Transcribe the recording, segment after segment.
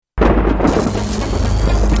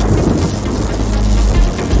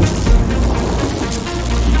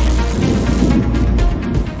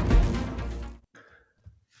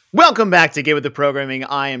Welcome back to Get With The Programming.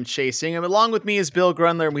 I am Chase Ingham. Along with me is Bill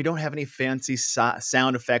Grundler, and we don't have any fancy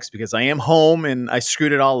sound effects because I am home and I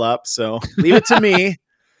screwed it all up. So leave it to me.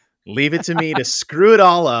 Leave it to me to screw it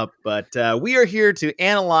all up. But we are here to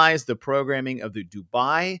analyze the programming of the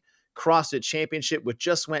Dubai CrossFit Championship, which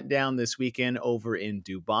just went down this weekend over in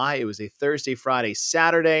Dubai. It was a Thursday, Friday,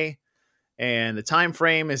 Saturday. And the time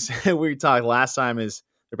frame is, we talked last time, is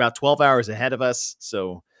they're about 12 hours ahead of us.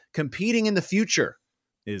 So competing in the future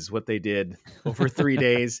is what they did over 3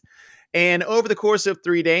 days. And over the course of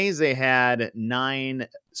 3 days, they had 9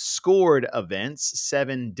 scored events,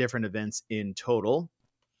 7 different events in total.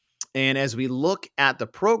 And as we look at the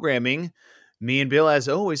programming, me and Bill, as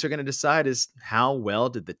always, are going to decide is how well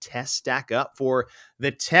did the test stack up for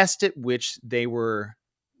the test at which they were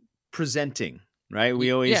presenting, right?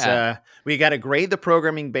 We always Yeah. we got to grade the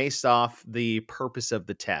programming based off the purpose of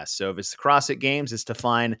the test. So if it's the CrossFit Games, it's to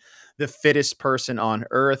find the fittest person on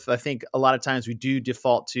earth. I think a lot of times we do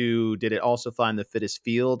default to, did it also find the fittest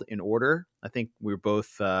field in order? I think we're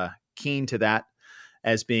both keen to that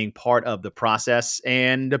as being part of the process.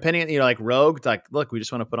 And depending on, like Rogue, like, look, we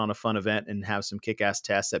just want to put on a fun event and have some kick-ass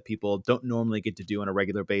tests that people don't normally get to do on a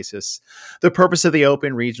regular basis. The purpose of the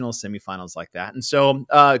open, regional, semifinals like that. And so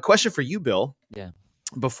question for you, Bill, Yeah.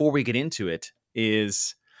 before we get into it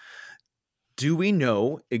is, do we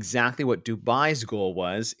know exactly what Dubai's goal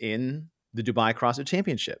was in the Dubai CrossFit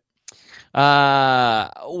Championship?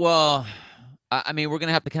 Well, I mean, we're going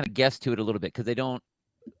to have to kind of guess to it a little bit because they don't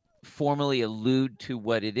formally allude to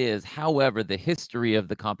what it is. However, the history of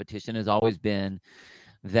the competition has always been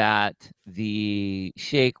that the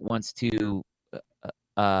Sheikh wants to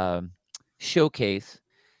showcase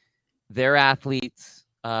their athletes,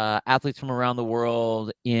 athletes from around the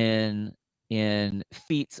world in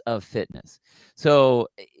feats of fitness. So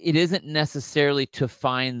it isn't necessarily to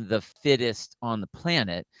find the fittest on the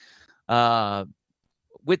planet.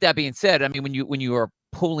 With that being said, I mean, when you are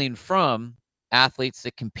pulling from athletes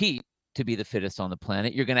that compete to be the fittest on the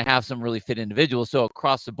planet, you're going to have some really fit individuals. So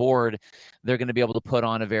across the board, they're going to be able to put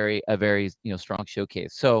on a very strong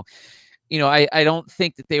showcase. So I don't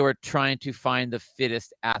think that they were trying to find the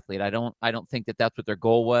fittest athlete. I don't think that that's what their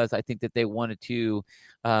goal was. I think that they wanted to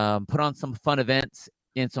put on some fun events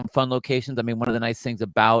in some fun locations. I mean, one of the nice things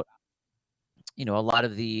about a lot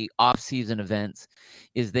of the off-season events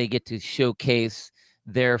is they get to showcase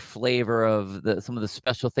their flavor of some of the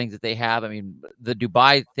special things that they have. I mean, the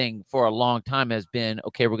Dubai thing for a long time has been,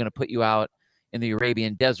 okay, we're going to put you out in the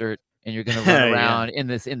Arabian desert and you're going to run around in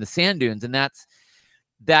the sand dunes, and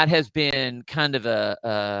that has been kind of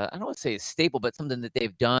I don't want to say a staple, but something that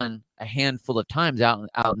they've done a handful of times out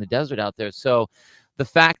in the desert out there. So the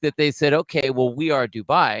fact that they said, okay, well, we are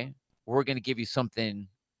Dubai, we're going to give you something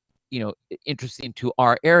interesting to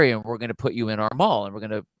our area, and we're going to put you in our mall, and we're going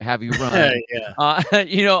to have you run, Yeah. on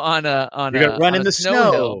You're going to run in a the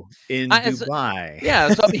snow hill. snow in So, Dubai. yeah,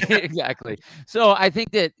 so I mean, exactly. So I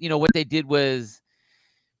think that what they did was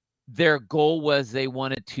their goal was they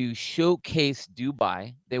wanted to showcase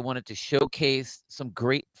Dubai. They wanted to showcase some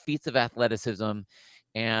great feats of athleticism,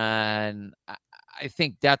 and I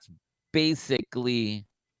think that's basically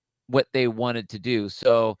what they wanted to do.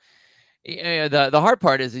 So the hard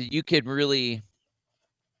part is that you could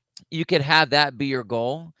have that be your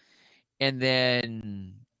goal and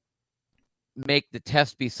then make the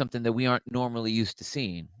test be something that we aren't normally used to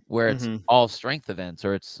seeing, where it's Mm-hmm. all strength events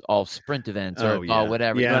or it's all sprint events or Oh it's all yeah,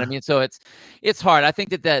 whatever. You know what I yeah. mean? So it's hard. I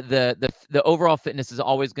think that the overall fitness is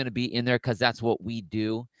always going to be in there because that's what we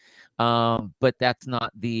do. But that's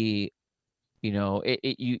not the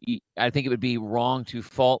I think it would be wrong to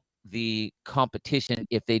fault the competition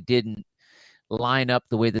if they didn't line up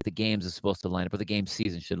the way that the games is supposed to line up, or the game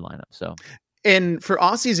season should line up. So And for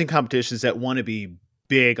off-season competitions that want to be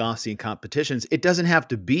big off-season competitions, it doesn't have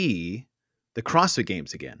to be the CrossFit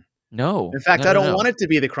Games again. no, In fact, no, I no, don't no. want it to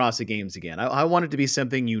be the CrossFit Games again. I want it to be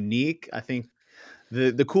something unique. I think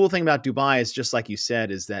the cool thing about Dubai is, just like you said,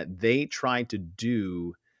 is that they tried to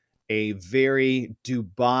do a very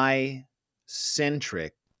Dubai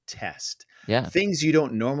centric test. Yeah. Things you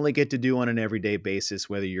don't normally get to do on an everyday basis,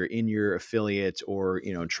 whether you're in your affiliate or,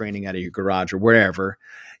 training out of your garage or wherever.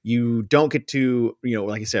 You don't get to,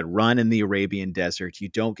 like I said, run in the Arabian desert. You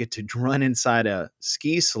don't get to run inside a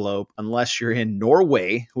ski slope unless you're in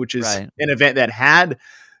Norway, which is Right. an event that had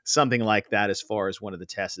something like that as far as one of the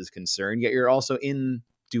tests is concerned. Yet you're also in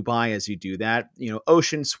Dubai as you do that,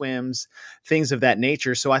 ocean swims, things of that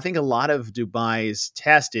nature. So I think a lot of Dubai's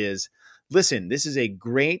test is, listen, this is a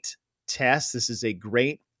great test. This is a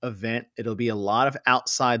great event. It'll be a lot of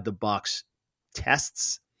outside the box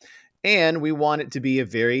tests. And we want it to be a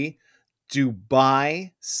very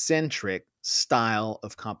Dubai-centric style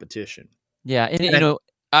of competition. Yeah, and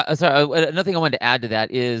And sorry, another thing I wanted to add to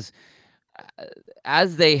that is, uh,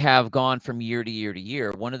 as they have gone from year to year to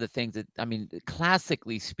year, one of the things that, I mean,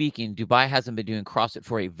 classically speaking, Dubai hasn't been doing CrossFit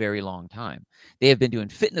for a very long time. They have been doing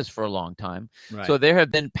fitness for a long time. So right. there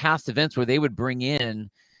have been past events where they would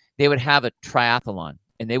have a triathlon,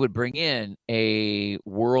 and they would bring in a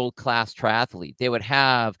world-class triathlete. They would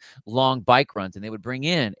have long bike runs, and they would bring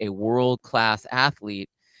in a world-class athlete,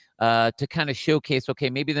 to kind of showcase, okay,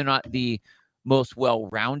 maybe they're not the most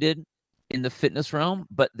well-rounded in the fitness realm,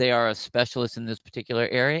 but they are a specialist in this particular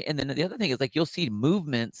area. And then the other thing is, like, you'll see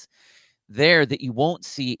movements there that you won't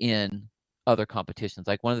see in other competitions.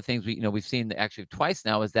 Like, one of the things we've seen actually twice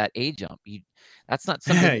now is that A jump. That's not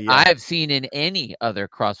something Yeah. I've seen in any other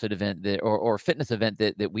CrossFit event or fitness event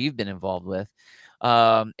that we've been involved with.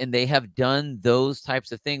 And they have done those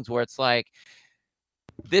types of things where it's like,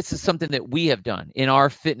 this is something that we have done in our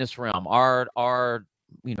fitness realm, our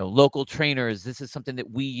local trainers. This is something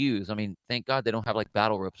that we use. I mean, thank God they don't have like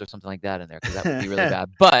battle ropes or something like that in there, because that would be really bad.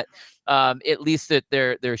 But at least that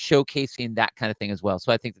they're showcasing that kind of thing as well.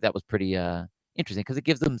 So I think that was pretty interesting, because it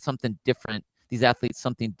gives them something different. These athletes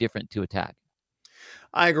something different to attack.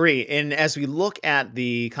 I agree. And as we look at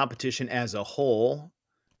the competition as a whole,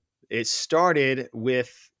 it started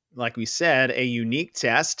with, like we said, a unique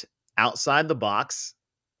test outside the box,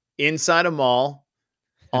 inside a mall,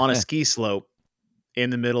 on a ski slope in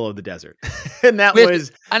the middle of the desert. And that Which,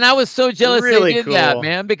 was and I was so jealous they really did that, cool.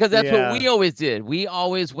 man, because that's what Yeah. we always did. We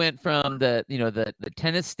always went from the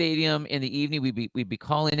tennis stadium in the evening. We'd be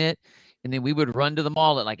calling it, and then we would run to the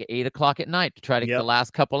mall at like 8 o'clock at night to try to get the Yep.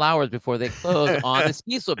 last couple hours before they close on the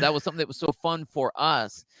ski slope. That was something that was so fun for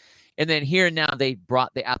us. And then here now they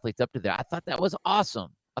brought the athletes up to there. I thought that was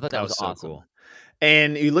awesome. I thought that That was was so awesome. cool.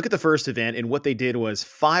 And you look at the first event, and what they did was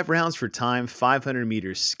 5 rounds for time, 500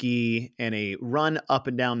 meters ski, and a run up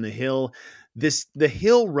and down the hill. The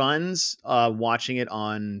hill runs, watching it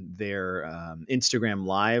on their Instagram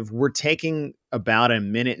live, were taking about a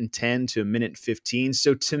minute and 10 to a minute 15.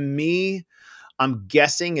 So to me, I'm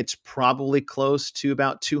guessing it's probably close to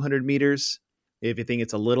about 200 meters. If you think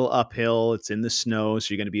it's a little uphill, it's in the snow,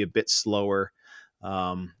 so you're going to be a bit slower.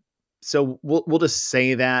 Um, so we'll just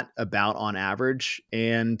say that about on average.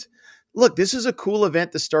 And look, this is a cool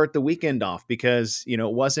event to start the weekend off, because it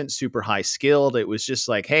wasn't super high skilled. It was just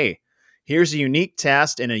like, hey, here's a unique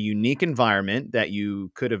test in a unique environment that you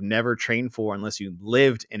could have never trained for unless you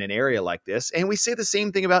lived in an area like this. And we say the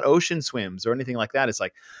same thing about ocean swims or anything like that. It's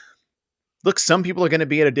like, look, some people are going to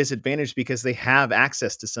be at a disadvantage because they have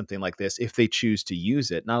access to something like this if they choose to use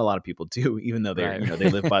it. Not a lot of people do, even though Right. they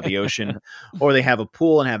live by the ocean, or they have a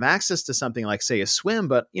pool and have access to something like, say, a swim.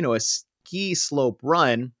 But a ski slope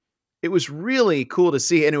run, it was really cool to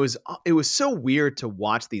see, and it was so weird to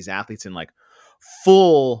watch these athletes in like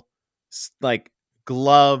full like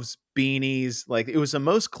gloves, beanies. Like, it was the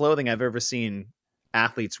most clothing I've ever seen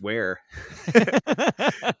athletes wear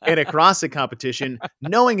in a CrossFit competition,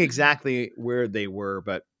 knowing exactly where they were.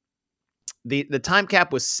 But the time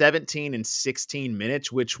cap was 17 and 16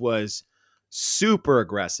 minutes, which was super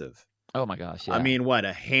aggressive. Oh my gosh, I yeah. mean, what,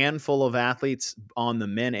 a handful of athletes on the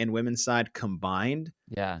men and women's side combined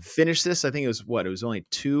Yeah. finished this. I think it was only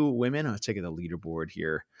 2 women. I was checking the leaderboard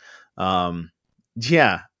here.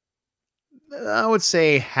 Yeah, I would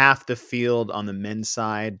say half the field on the men's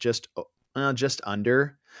side, just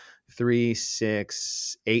under 3,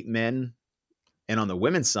 6, 8 men. And on the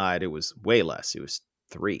women's side, it was way less. It was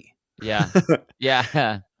 3. Yeah.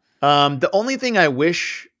 Yeah. The only thing I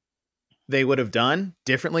wish they would have done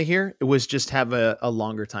differently here, it was just have a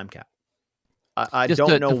longer time cap. I Just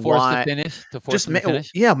don't know to force the why. finish, to force Just them to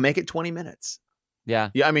finish. yeah, make it 20 minutes. Yeah.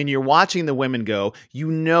 Yeah, I mean, you're watching the women go.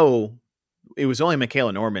 It was only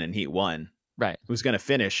Michaela Norman in Heat 1 Right. who's going to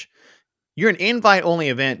finish. You're an invite-only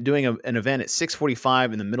event doing an event at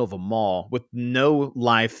 6:45 in the middle of a mall with no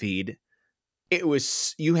live feed.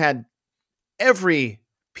 You had every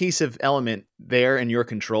piece of element there in your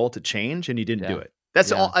control to change, and you didn't do Yeah. it.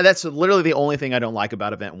 That's Yeah. all. That's literally the only thing I don't like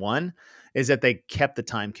about event 1 is that they kept the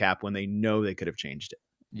time cap when they know they could have changed it.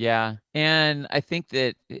 Yeah. And I think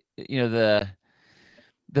that the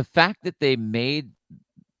fact that they made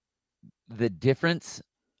the difference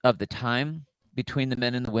of the time between the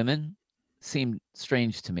men and the women seemed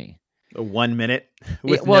strange to me. A 1 minute Yeah,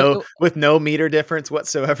 with well, no meter difference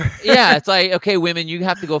whatsoever. yeah, it's like, okay, women, you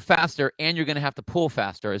have to go faster, and you're gonna have to pull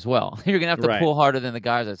faster as well. You're gonna have to Right. pull harder than the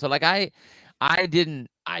guys are. So, like, I didn't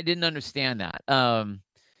understand that.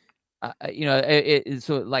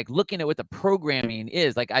 So, like, looking at what the programming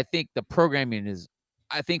is, like, I think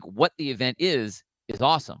what the event is is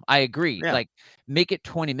awesome. I agree. Yeah. Like, make it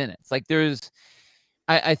 20 minutes. Like,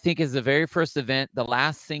 I think as the very first event, the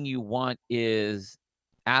last thing you want is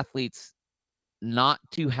athletes not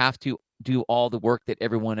to have to do all the work that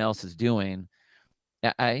everyone else is doing.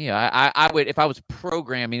 I would, if I was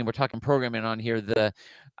programming, we're talking programming on here,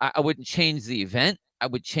 I wouldn't change the event. I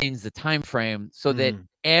would change the time frame so that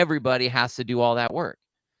everybody has to do all that work.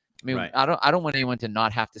 I mean, Right. I don't want anyone to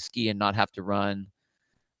not have to ski and not have to run,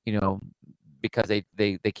 because they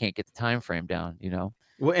can't get the time frame down,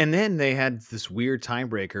 Well, and then they had this weird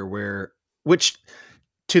tiebreaker which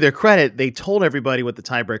to their credit, they told everybody what the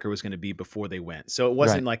tiebreaker was going to be before they went. So it Right.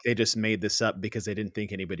 wasn't like they just made this up because they didn't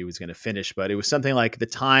think anybody was going to finish, but it was something like the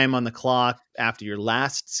time on the clock after your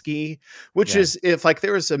last ski, which Yeah. is if like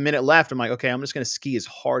there was a minute left, I'm like, okay, I'm just going to ski as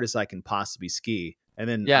hard as I can possibly ski. And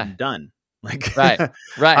then Yeah. I'm done. Like, Right.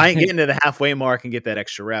 I ain't getting to the halfway mark and get that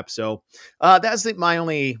extra rep. So that's my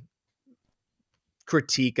only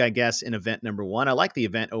critique, I guess, in event number one. I like the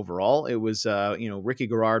event overall. It was, Ricky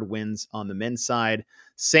Garrard wins on the men's side.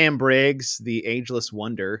 Sam Briggs, the ageless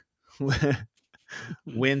wonder,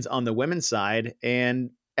 wins on the women's side.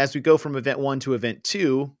 And as we go from event one to event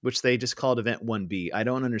two, which they just called event 1B, I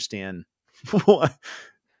don't understand.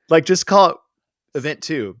 Like, just call it event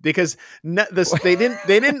two because they didn't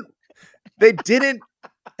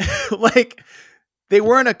like, they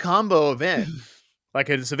weren't a combo event. Like,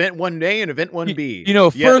 it's event 1A and event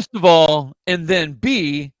 1B. First of all, and then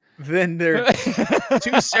B. Then they're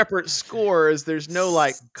two separate scores. There's no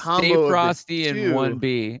like combo. Stay Frosty of the and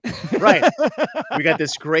 1B. Right. We got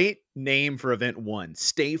this great name for event one,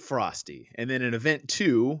 Stay Frosty. And then in event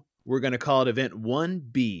two, we're going to call it event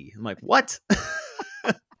 1B. I'm like, what?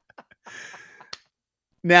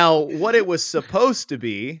 Now, what it was supposed to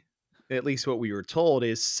be, at least what we were told,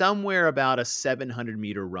 is somewhere about a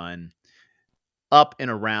 700-meter run up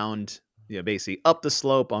and around, basically up the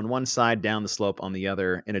slope on one side, down the slope on the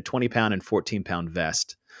other, in a 20-pound and 14-pound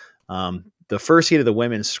vest. The first heat of the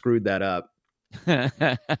women screwed that up.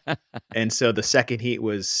 And so the second heat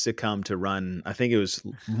was succumbed to run. I think it was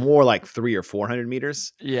more like 300 or 400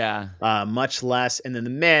 meters. Yeah. Much less. And then the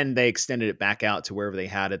men, they extended it back out to wherever they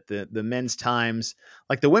had it. The men's times,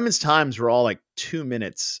 like the women's times were all like 2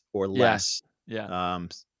 minutes or less. Yeah.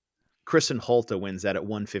 Kristen Holta wins that at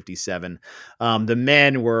 1:57. The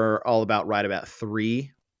men were all right about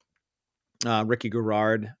 3. Ricky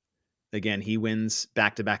Garrard, again, he wins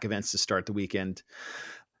back-to-back events to start the weekend.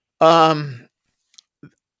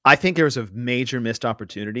 I think there was a major missed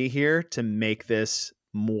opportunity here to make this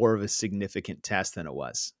more of a significant test than it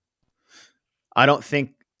was. I don't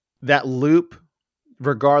think that loop,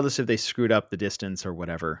 regardless if they screwed up the distance or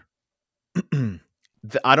whatever,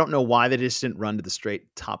 I don't know why they just didn't run to the straight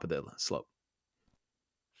top of the slope.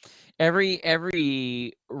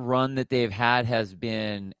 Every run that they've had has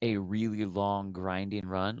been a really long grinding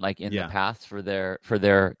run, like in the past for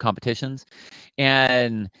their competitions.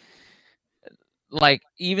 And like,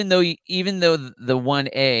 even though the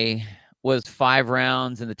 1A was 5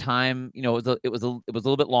 rounds and the time, it was a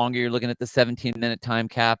little bit longer. You're looking at the 17-minute time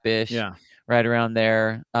cap-ish, right around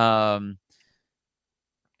there.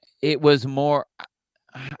 It was more,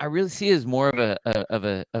 I really see it as more of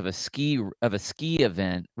a ski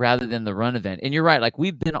event rather than the run event. And you're right, like,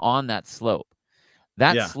 we've been on that slope.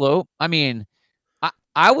 Slope, I mean,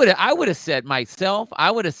 I would have said myself,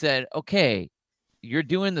 okay, you're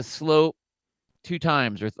doing the slope 2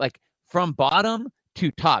 times, or like from bottom to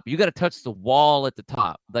top. You got to touch the wall at the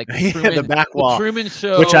top, like the back wall, Truman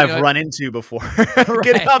Show, which I've run into before.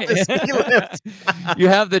 Get off the ski lift. You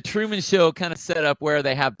have the Truman Show kind of set up where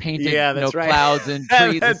they have painted, clouds and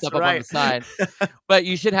trees and stuff up on the side. But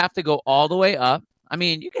you should have to go all the way up. I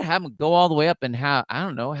mean, you can have them go all the way up and have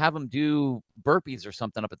them do burpees or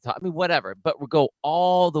something up at the top. I mean, whatever. But we'll go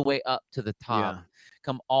all the way up to the top. Yeah.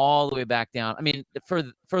 Come all the way back down. I mean, for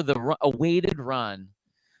a weighted run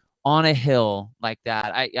on a hill like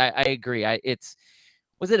that, I agree.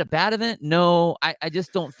 Was it a bad event? No, I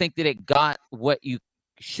just don't think that it got what you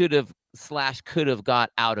should have / could have got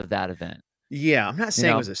out of that event. Yeah, I'm not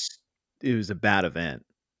saying it was a bad event,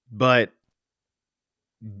 but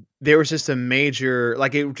there was just a major,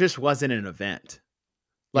 like, it just wasn't an event.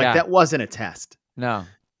 Like, that wasn't a test. No.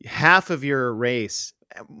 Half of your race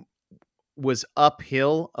was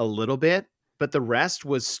uphill a little bit, but the rest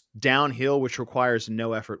was downhill, which requires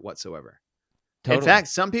no effort whatsoever. Totally. In fact,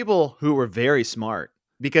 some people who were very smart,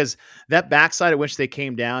 because that backside at which they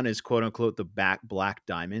came down is quote unquote the black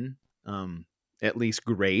diamond, at least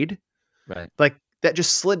grade. Right. Like, that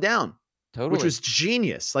just slid down. Totally. Which was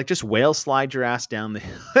genius. Like, just whale slide your ass down the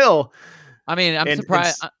hill. I mean, I'm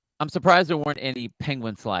surprised. I'm surprised there weren't any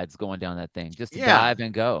penguin slides going down that thing just to Yeah, dive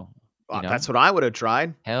and go. that's what I would have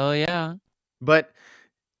tried. Hell yeah. But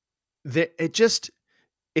it's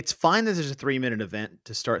fine that there's a 3-minute event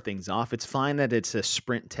to start things off. It's fine that it's a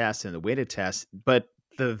sprint test and a weighted test, but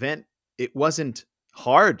the event, it wasn't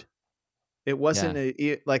hard. It wasn't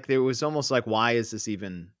Yeah. like there was almost like, why is this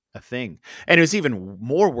even a thing? And it was even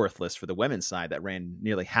more worthless for the women's side that ran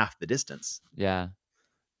nearly half the distance. Yeah.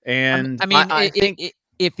 And I mean, I think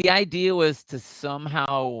if the idea was to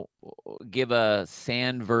somehow give a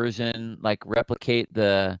sand version, like replicate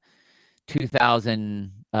the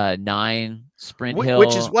 2009 Sprint which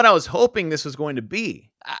is Hill, what I was hoping this was going to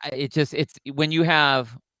be. it's when you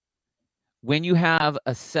have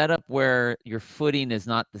a setup where your footing is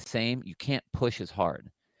not the same, you can't push as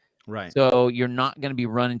hard. Right. So you're not going to be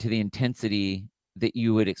running to the intensity that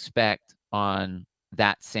you would expect on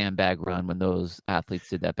that sandbag run when those athletes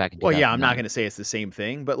did that back in 2009. Well, yeah, I'm not going to say it's the same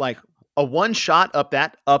thing, but like a one shot up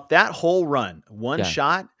that whole run, one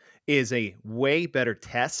shot is a way better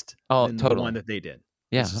test than the one that they did.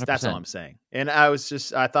 Yeah, That's all I'm saying. And I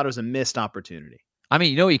thought it was a missed opportunity. I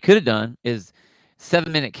mean, you know what you could have done is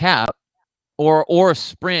 7-minute cap or a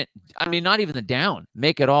sprint. I mean, not even the down.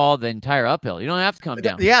 Make it all the entire uphill. You don't have to come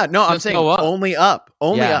down. Yeah, no, I'm Just saying go up. only up.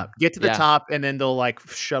 Only Yeah. up. Get to the top and then they'll like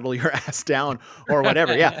shuttle your ass down or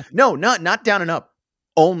whatever. Yeah. No, not down and up.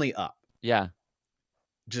 Only up. Yeah.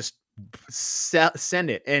 Just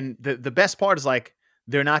send it. And the best part is like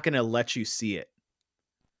they're not going to let you see it.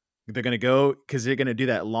 They're going to go because they're going to do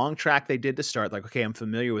that long track they did to start. Like, okay, I'm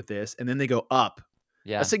familiar with this. And then they go up.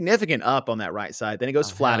 Yeah. A significant up on that right side. Then it goes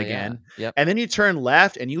flat again. Yeah. Yep. And then you turn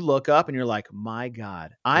left and you look up and you're like, my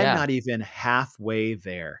God, I'm not even halfway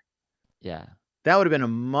there. Yeah. That would have been a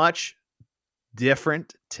much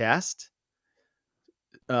different test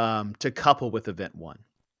to couple with event 1.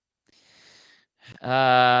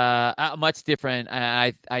 Much different.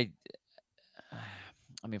 I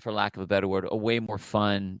mean, for lack of a better word, a way more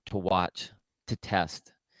fun to watch, to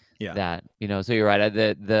test. Yeah. That, so you're right.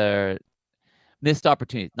 The missed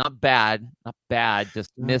opportunity, not bad, just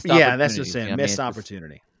missed opportunity. Yeah, that's just saying, missed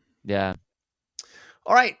opportunity. Yeah.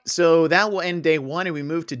 All right, so that will end day 1, and we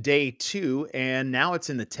move to day 2, and now it's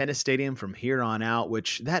in the tennis stadium from here on out,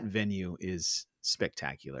 which that venue is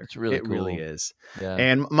spectacular. It's really cool. Really is. Yeah.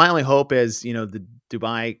 And my only hope as, the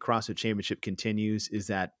Dubai CrossFit Championship continues is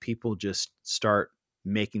that people just start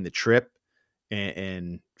making the trip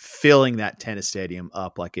and filling that tennis stadium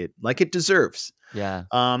up like it deserves. Yeah.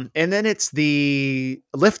 And then it's the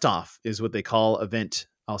liftoff is what they call event.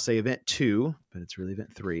 I'll say event 2, but it's really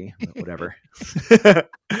event 3, but whatever.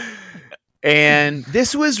 And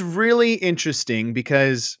this was really interesting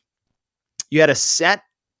because you had a set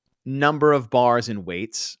number of bars and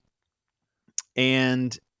weights,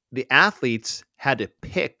 and the athletes had to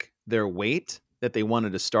pick their weight that they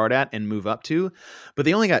wanted to start at and move up to, but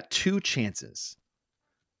they only got 2 chances.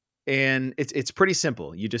 And it's pretty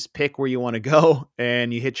simple. You just pick where you want to go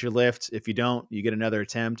and you hit your lift. If you don't, you get another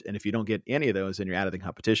attempt. And if you don't get any of those, then you're out of the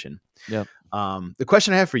competition. Yep. The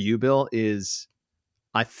question I have for you, Bill, is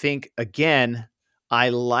I think, again, I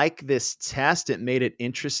like this test. It made it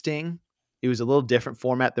interesting. It was a little different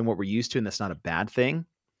format than what we're used to, and that's not a bad thing.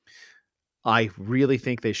 I really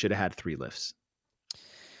think they should have had 3 lifts.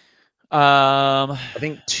 I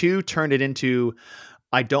think 2 turned it into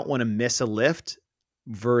I don't want to miss a lift.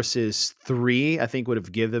 Versus 3, I think would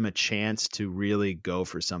have given them a chance to really go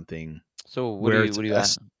for something. So what do you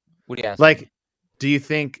ask? Like, do you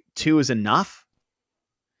think 2 is enough,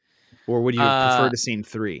 or would you prefer to see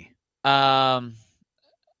 3?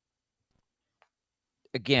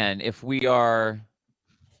 Again, if we are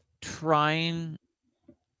trying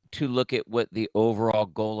to look at what the overall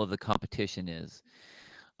goal of the competition is,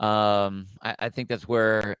 I think that's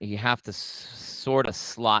where you have to sort of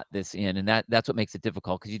slot this in, and that's what makes it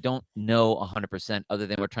difficult because you don't know 100% other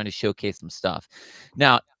than we're trying to showcase some stuff.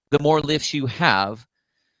 Now, the more lifts you have,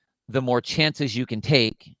 the more chances you can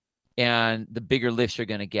take, and the bigger lifts you're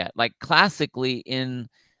going to get. Like classically in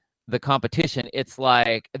the competition, it's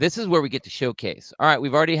like this is where we get to showcase. All right,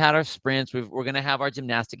 we've already had our sprints. We're going to have our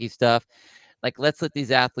gymnastic-y stuff. Like, let's let these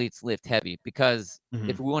athletes lift heavy because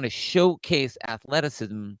if we want to showcase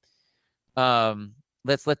athleticism,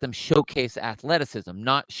 let's let them showcase athleticism,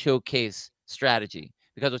 not showcase strategy.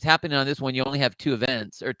 Because what's happening on this one, you only have 2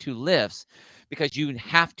 events or 2 lifts because you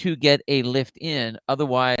have to get a lift in.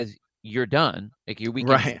 Otherwise, you're done. Like your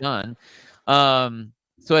weekend's done.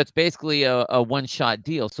 So it's basically a one-shot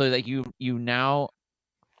deal so that you now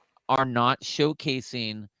are not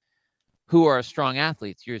showcasing who are strong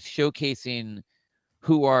athletes. You're showcasing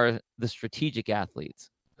who are the strategic athletes,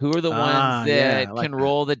 Who are the ones Yeah, that I like can that.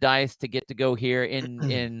 roll the dice to get to go here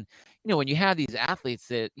in when you have these athletes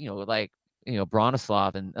that, like,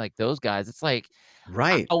 Bronislav and like those guys, it's like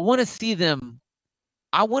Right. I want to see them.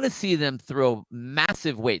 I want to see them throw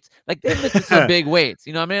massive weights. Like they lifted some big weights.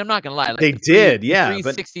 I mean, I'm not gonna lie. Like They did, the yeah,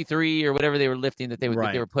 but 363 or whatever they were lifting that they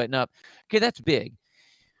right. were putting up. Okay, that's big.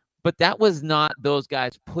 But that was not those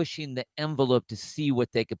guys pushing the envelope to see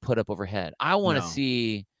what they could put up overhead. I want to No.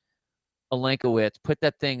 see Olenkowicz put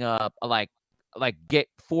that thing up, like get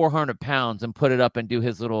 400 pounds and put it up and do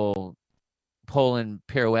his little Poland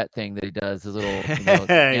pirouette thing that he does, his little, Yeah.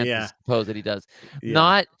 dancing pose that he does.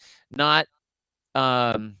 Yeah. Not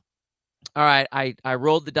all right, I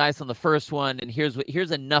rolled the dice on the first one, and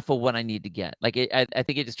here's enough of what I need to get. Like I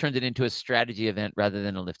think it just turns it into a strategy event rather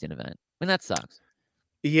than a lifting event, and that sucks.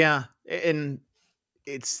 Yeah, and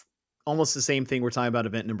it's almost the same thing we're talking about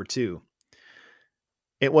event number 2.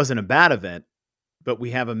 It wasn't a bad event, but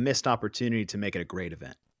we have a missed opportunity to make it a great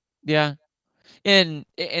event. Yeah, and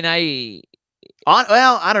I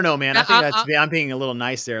Well, I don't know, man. I think I I'm being a little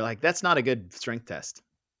nice there. Like, that's not a good strength test.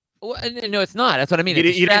 well, no, it's not. That's what I mean. You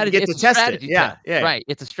didn't get to It's a test it. strategy Yeah, test, yeah. right?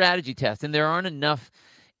 It's a strategy test, and there aren't enough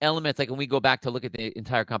elements. Like when we go back to look at the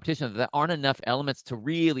entire competition, there aren't enough elements to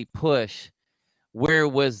really push. Where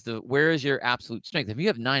is your absolute strength? If you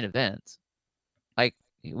have 9 events, like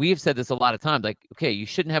we have said this a lot of times, like, okay, you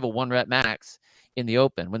shouldn't have a 1 rep max in the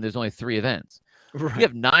open when there's only 3 events. If you Right,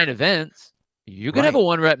 have 9 events, you're gonna have right. a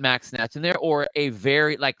 1 rep max snatch in there, or a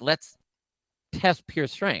very like let's test pure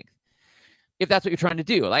strength if that's what you're trying to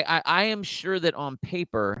do. Like I am sure that on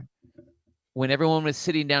paper, when everyone was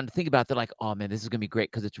sitting down to think about it, they're like, oh man, this is gonna be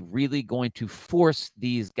great because it's really going to force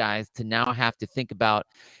these guys to now have to think about.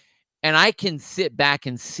 And I can sit back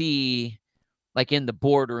and see, like in the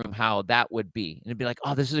boardroom, how that would be, and it'd be like,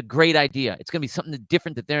 oh, this is a great idea. It's gonna be something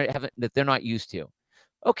different that they're not used to.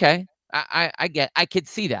 Okay, I could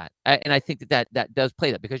see that, and I think that does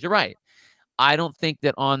play that because you're right. I don't think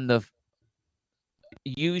that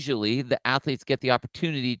usually the athletes get the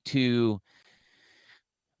opportunity to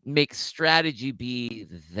make strategy be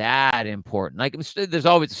that important. Like there's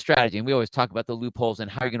always a strategy, and we always talk about the loopholes and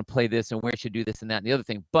how you're going to play this and where you should do this and that and the other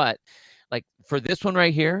thing. But like for this one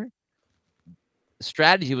right here,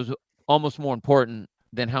 strategy was almost more important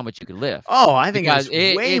than how much you could lift Oh, I think it because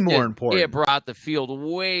was way more it important. brought the field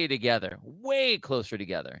way together, way closer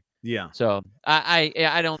together. Yeah, So I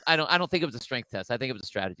don't think it was a strength test. I think it was a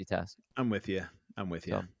strategy test. I'm with you. I'm with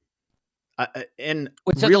you. So And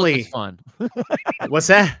which doesn't look as really, fun. what's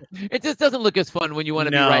that? It just doesn't look as fun when you want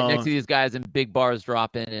to be right next No. to these guys and big bars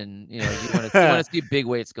dropping, and you want to see big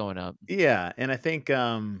weights going up. Yeah, and I think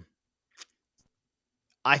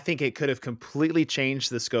it could have completely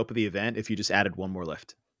changed the scope of the event if you just added one more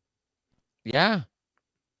lift. Yeah,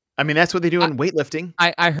 I mean, that's what they do I in weightlifting.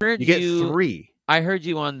 I heard You get you. 3. I heard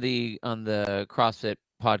you on the CrossFit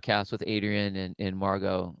podcast with Adrian and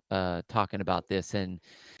Margot talking about this, and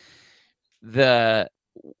the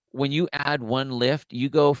when you add one lift, you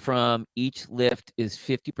go from each lift is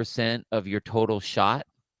 50% of your total shot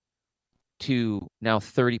to now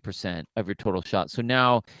 30% of your total shot. So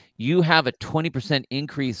now you have a 20%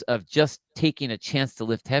 increase of just taking a chance to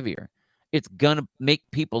lift heavier. It's gonna make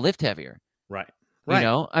people lift heavier. Right.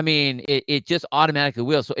 Right. I mean, it just automatically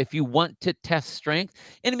will. So if you want to test strength,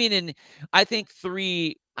 and I mean, and I think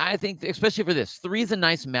especially for this, 3 is a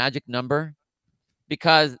nice magic number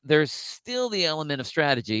because there's still the element of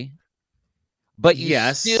strategy, but you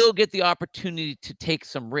Yes. still get the opportunity to take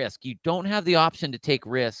some risk. You don't have the option to take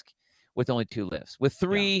risk with only 2 lifts. With Yeah,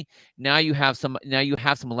 3, now you have some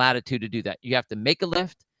latitude to do that. You have to make a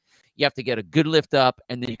lift, you have to get a good lift up,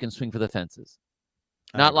 and then you can swing for the fences.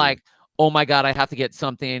 I Not agree. like, oh my God, I have to get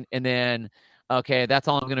something, and then okay, that's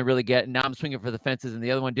all I'm going to really get. And now I'm swinging for the fences, and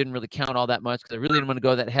the other one didn't really count all that much because I really didn't want to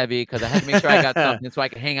go that heavy because I had to make sure I got something so I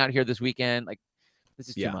could hang out here this weekend. Like this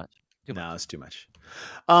is too Yeah. much. Too much. No, it's too much.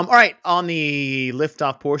 All right. On the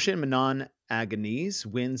liftoff portion, Manon Agonese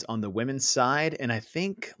wins on the women's side. And I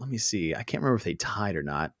think, let me see. I can't remember if they tied or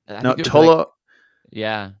not. I No, think it was like, Tolo.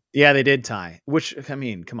 yeah, Yeah, they did tie, which, I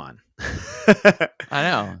mean, come on. I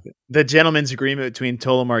know. The gentleman's agreement between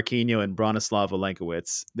Tolo Marquinho and Bronislav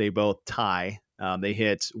Olenkowicz, they both tie. They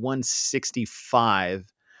hit 165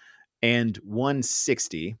 and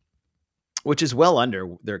 160, which is well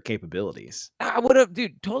under their capabilities. I would have,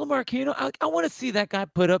 dude, Tola Marquino. I want to see that guy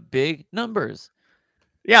put up big numbers.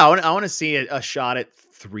 Yeah, I want to see a shot at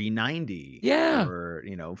 390 Yeah, or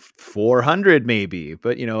 400 maybe,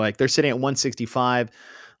 but like they're sitting at 165,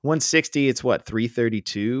 160. It's what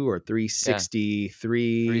 332 or yeah,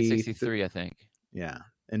 363. 363, I think. Yeah,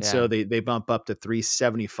 and so Yeah, they bump up to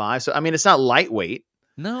 375. So I mean, it's not lightweight,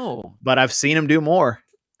 No. but I've seen him do more.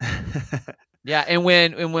 Yeah, and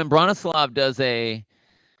when Bronislav does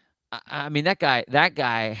I mean that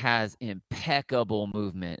guy has impeccable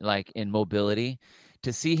movement, like in mobility.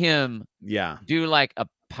 To see him Yeah. do like a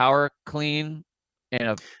power clean and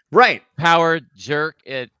a Right. power jerk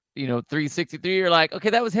at 363, you're like, okay,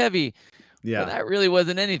 that was heavy, but Yeah. that really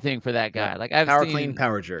wasn't anything for that guy. Yep. Like I've Power seen, clean,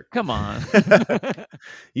 power jerk. come on.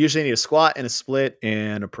 Usually need a squat and a split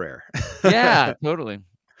and a prayer. Yeah, totally.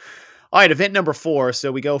 All right, event number 4.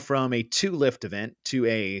 So we go from a 2-lift event to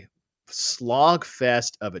a slog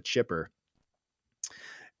fest of a chipper.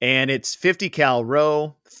 And it's 50 cal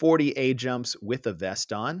row, 40 A jumps with a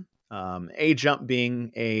vest on. A jump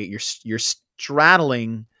being you're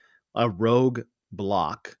straddling a rogue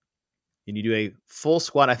block, and you do a full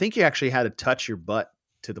squat. I think you actually had to touch your butt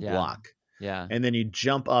to the block. Yeah. And then you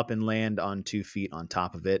jump up and land on 2 feet on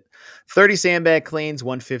top of it. 30 sandbag cleans,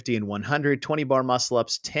 150 and 100, 20 bar muscle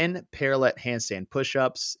ups, 10 parallel handstand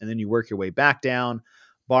push-ups, and then you work your way back down,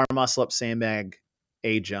 bar muscle up, sandbag,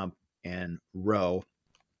 A jump, and row.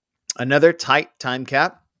 Another tight time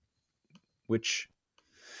cap, which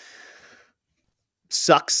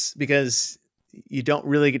sucks because you don't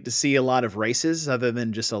really get to see a lot of races other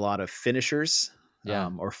than just a lot of finishers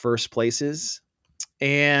or first places.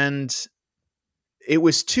 And it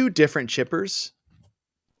was 2 different chippers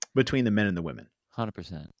between the men and the women.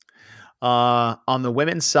 100%. On the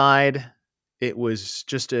women's side, it was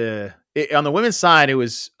just on the women's side, it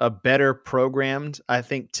was a better programmed, I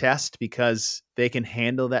think, test because they can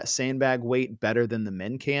handle that sandbag weight better than the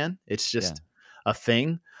men can. It's just a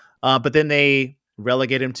thing. But then they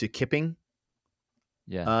relegate them to kipping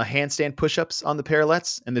handstand push-ups on the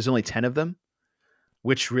parallettes, and there's only 10 of them,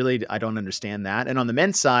 which really, I don't understand that. And on the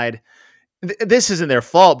men's side, this isn't their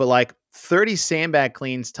fault, but like 30 sandbag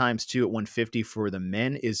cleans times 2 at 150 for the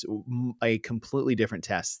men is a completely different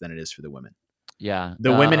test than it is for the women. Yeah.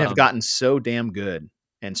 The women have gotten so damn good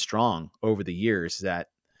and strong over the years that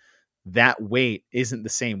weight isn't the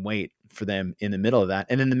same weight for them in the middle of that.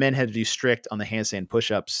 And then the men had to do strict on the handstand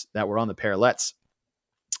push-ups that were on the parallettes.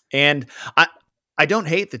 And I don't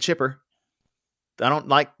hate the chipper. I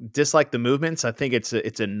don't dislike the movements. I think it's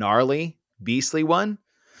a gnarly, beastly one.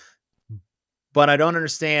 But I don't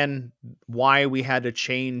understand why we had to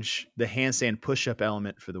change the handstand push-up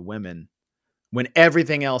element for the women when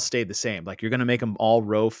everything else stayed the same. Like, you're going to make them all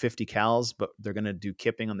row 50 cals, but they're going to do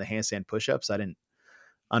kipping on the handstand push-ups. I didn't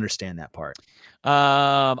understand that part.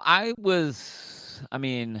 Yeah,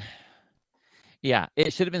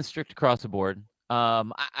 it should have been strict across the board.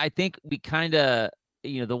 I think we kind of,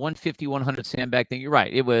 the 150, 100 sandbag thing, you're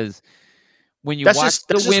right. It was when you watch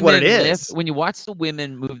the women lift, when you watch the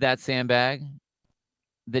women move that sandbag,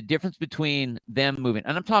 the difference between them moving,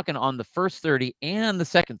 and I'm talking on the first 30 and the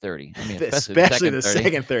second 30. I mean, especially the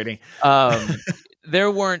second 30.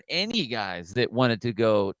 There weren't any guys that wanted to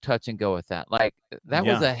go touch and go with that. Like that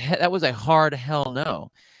was a hard hell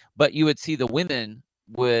no. But you would see the women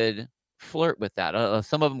would flirt with that.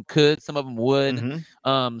 Some of them could, some of them would.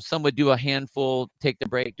 Mm-hmm. Some would do a handful, take the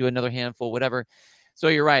break, do another handful, whatever. So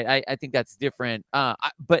you're right. I think that's different.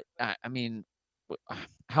 But I mean,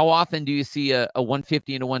 how often do you see a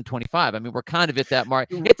 150 and a 125? I mean, we're kind of at that mark.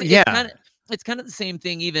 It's kind of the same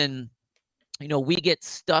thing. Even, we get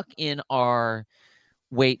stuck in our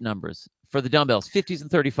weight numbers for the dumbbells, 50s and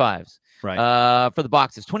 35s. Right. For the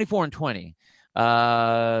boxes, 24 and 20.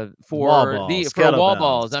 For wall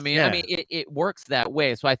balls. I mean, it works that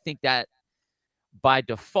way. So I think that by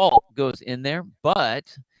default goes in there.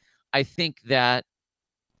 But I think that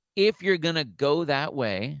if you're gonna go that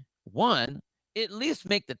way, one, at least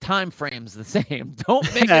make the time frames the same. Don't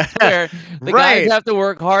make it where the guys have to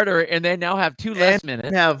work harder and they now have 2 less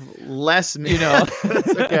minutes. Have less minutes.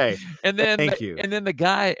 That's okay. And then thank you. And then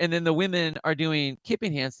the women are doing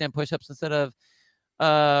kipping handstand push-ups instead of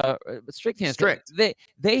strict handstand.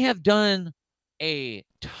 They have done a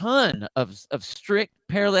ton of strict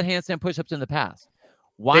parallel handstand push-ups in the past.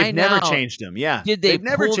 Why They've never changed them? Yeah. Did they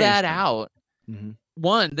never pull that them. out? Mm-hmm.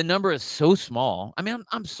 One, the number is so small. I mean,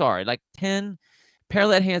 I'm sorry, like 10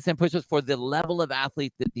 parallel handstand push-ups for the level of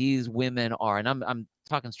athlete that these women are, and I'm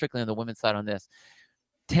talking strictly on the women's side on this.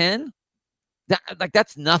 10,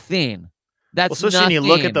 that's nothing. That's especially nothing. When you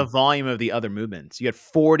look at the volume of the other movements. You had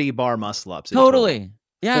 40 bar muscle ups. Totally,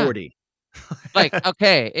 yeah. 40. Like,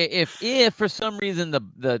 okay, if for some reason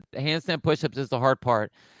the handstand push-ups is the hard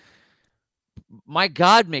part, my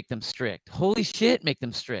God, make them strict. Holy shit, make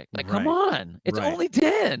them strict. Like, come on. It's only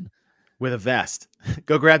 10. With a vest.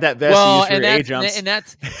 Go grab that vest and use for your A-jumps. And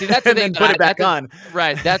that's the thing. Then put it back on.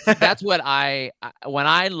 Right. That's what when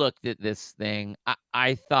I looked at this thing,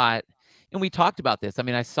 I thought and we talked about this. I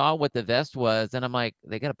mean, I saw what the vest was, and I'm like,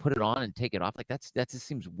 they got to put it on and take it off. Like that just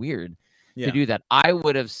seems weird to Yeah. do that. I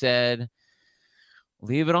would have said,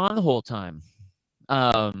 leave it on the whole time.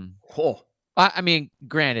 Cool. I mean,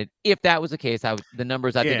 granted, if that was the case, the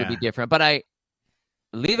numbers I think would be Yeah. different. But I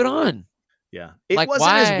leave it on. Yeah. It Like,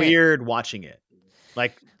 wasn't as why? weird watching it.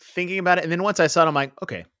 Like thinking about it, and then once I saw it, I'm like,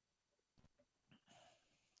 okay.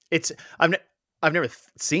 It's I've never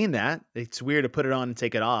seen that. It's weird to put it on and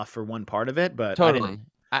take it off for one part of it, but I didn't.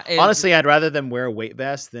 Totally. Honestly, I'd rather them wear a weight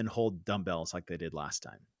vest than hold dumbbells like they did last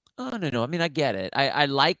time. Oh, no. I mean, I get it. I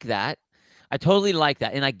like that. I totally like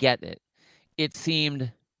that, and I get it. It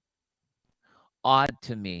seemed odd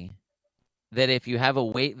to me that if you have a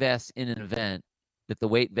weight vest in an event, that the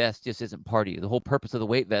weight vest just isn't part of you. The whole purpose of the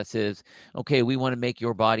weight vest is, okay, we want to make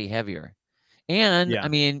your body heavier. And Yeah. I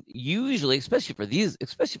mean, usually, especially for these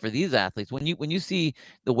athletes, when you see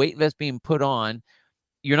the weight vest being put on,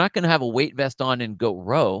 you're not going to have a weight vest on and go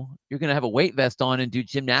row. You're going to have a weight vest on and do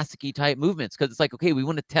gymnastic-y type movements, because it's like, okay, we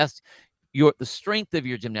want to test the strength of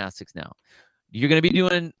your gymnastics now. You're going to be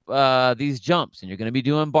doing these jumps, and you're going to be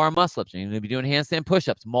doing bar muscle-ups, and you're going to be doing handstand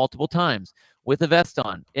push-ups multiple times with a vest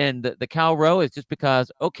on. And the cow row is just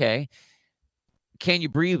because, okay, can you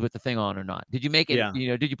breathe with the thing on or not? Did you make it, Yeah.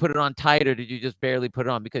 did you put it on tight, or did you just barely put it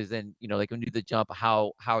on? Because then, like when you do the jump,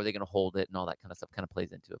 how are they going to hold it, and all that kind of stuff kind of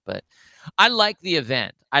plays into it. But I like the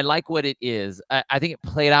event. I like what it is. I think it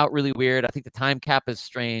played out really weird. I think the time cap is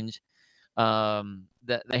strange.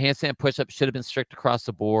 The handstand push-up should have been strict across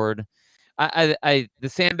the board. The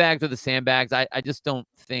sandbags are the sandbags. I just don't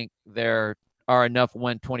think there are enough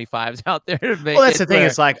 125s out there to make Well, that's it the thing. where,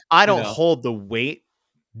 It's like I you don't know, hold the weight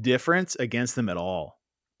difference against them at all.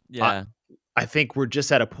 I yeah, I think we're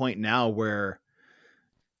just at a point now where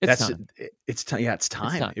it's time. it's time. Yeah, it's It's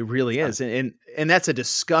time. time. It really It's time. is, and that's a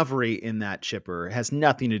discovery in that chipper. It has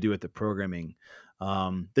nothing to do with the programming.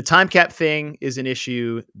 The time cap thing is an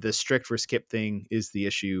issue. The strict for skip thing is the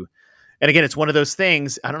issue. And again, it's one of those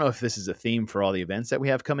things. I don't know if this is a theme for all the events that we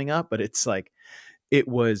have coming up, but it's like it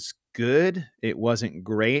was good, it wasn't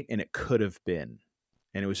great, and it could have been.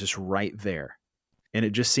 And it was just right there. And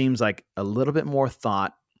it just seems like a little bit more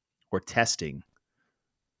thought or testing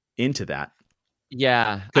into that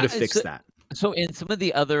Yeah. could have fixed that. So in some of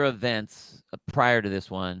the other events prior to this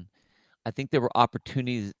one, I think there were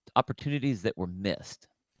opportunities that were missed.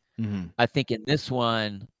 Mhm. I think in this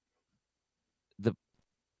one, the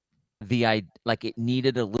like it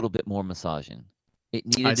needed a little bit more massaging. It I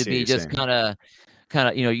needed to see what be you're just saying. kind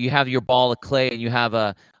of, you have your ball of clay, and you have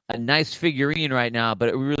a nice figurine right now,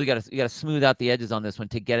 but you got to smooth out the edges on this one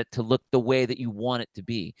to get it to look the way that you want it to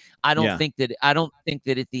be. I don't Yeah. think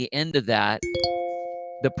that at the end of that,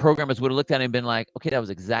 the programmers would have looked at it and been like, okay, that was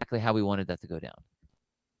exactly how we wanted that to go down.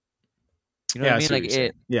 You know what Yeah, I I mean? see what Like you're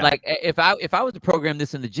saying. Yeah. if I was to program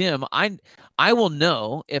this in the gym, I will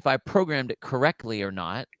know if I programmed it correctly or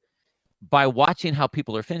not by watching how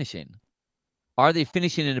people are finishing. Are they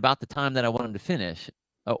finishing in about the time that I want them to finish?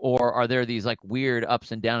 Or are there these like weird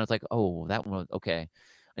ups and downs? It's like, oh, that one was okay.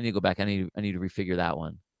 I need to go back. I need to refigure that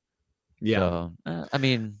one. Yeah. So, I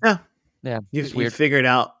mean, Yeah. yeah, just You weird. figure it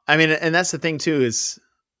out. I mean, and that's the thing too is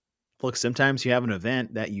look, sometimes you have an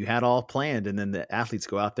event that you had all planned and then the athletes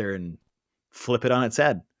go out there and flip it on its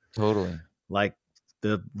head. Totally. Like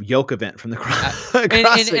the yoke event from the And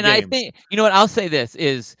CrossFit I Games. think, you know what, I'll say this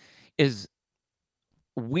is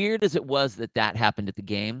weird as it was that happened at the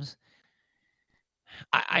games.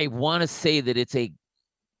 I want to say that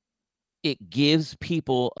it gives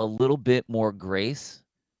people a little bit more grace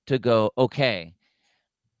to go, okay,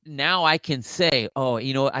 now I can say, oh,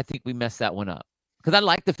 I think we messed that one up. Because I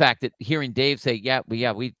like the fact that hearing Dave say,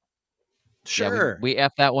 Sure. we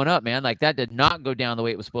effed that one up, man. Like that did not go down the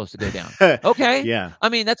way it was supposed to go down. Okay. Yeah. I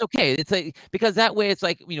mean, that's okay. It's like, because that way it's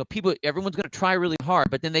like, everyone's going to try really hard,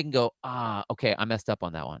 but then they can go, okay, I messed up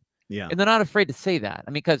on that one. Yeah. And they're not afraid to say that.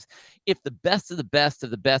 I mean, because if the best of the best of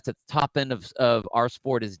the best at the top end of our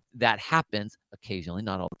sport is that happens occasionally,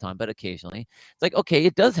 not all the time, but occasionally, it's like, okay,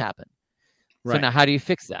 it does happen. So Right. now how do you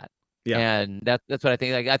fix that? Yeah. And that's what I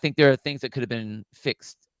think. Like, I think there are things that could have been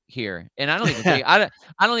fixed here. And I don't even think I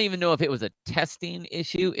don't even know if it was a testing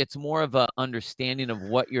issue. It's more of a understanding of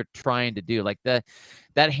what you're trying to do. Like that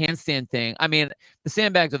handstand thing. I mean, the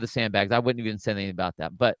sandbags are the sandbags. I wouldn't even say anything about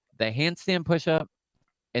that. But the handstand push-up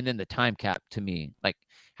and then the time cap, to me, like,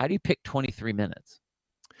 how do you pick 23 minutes?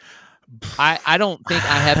 I don't think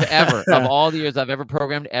I have ever, of all the years I've ever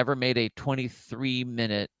programmed, ever made a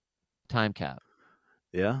 23-minute time cap.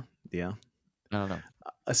 Yeah. Yeah. I don't know.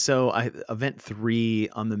 So event 3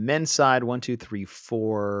 on the men's side, 1, 2, 3,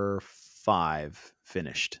 4, 5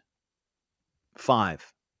 finished.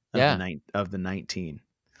 5. Yeah. of the 19.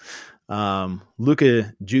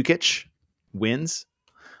 Luka Jukic wins.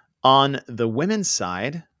 On the women's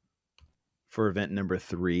side, for event number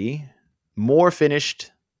 3, Moore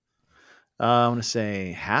finished, I want to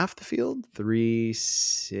say half the field, 3,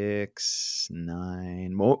 6,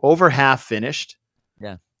 9, over half finished.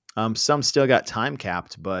 Yeah. Some still got time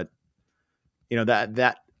capped, but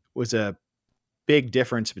that was a big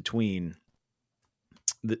difference between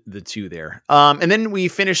the two there. And then we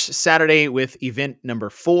finished Saturday with event number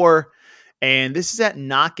 4, and this is that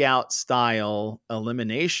knockout style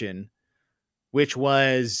elimination, which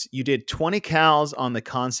was you did 20 cals on the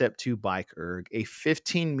Concept 2 bike erg, a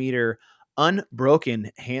 15-meter unbroken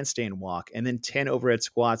handstand walk, and then 10 overhead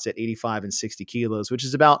squats at 85 and 60 kilos, which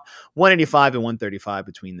is about 185 and 135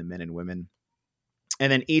 between the men and women.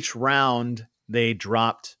 And then each round they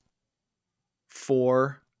dropped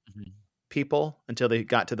 4 people until they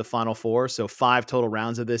got to the final 4. So 5 total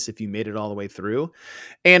rounds of this if you made it all the way through.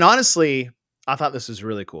 And honestly, I thought this was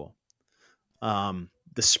really cool.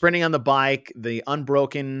 The sprinting on the bike, the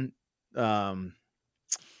unbroken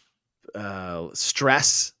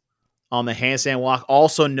stress on the handstand walk,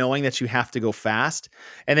 also knowing that you have to go fast,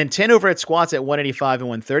 and then 10 overhead squats at 185 and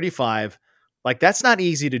 135. Like, that's not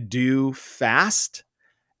easy to do fast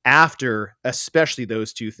after, especially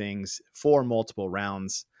those 2 things for multiple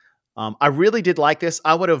rounds. I really did like this.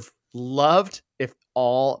 I would have loved if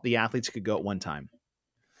all the athletes could go at one time.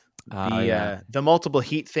 The multiple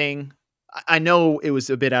heat thing, I know it was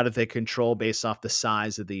a bit out of their control based off the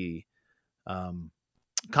size of the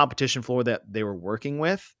competition floor that they were working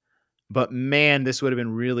with. But man, this would have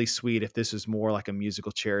been really sweet if this was more like a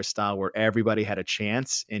musical chair style where everybody had a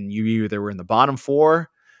chance and you either were in the bottom 4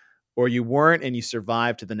 or you weren't and you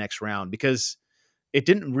survived to the next round, because it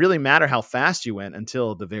didn't really matter how fast you went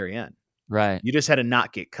until the very end. Right. You just had to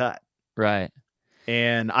not get cut. Right.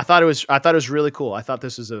 And I thought it was really cool. I thought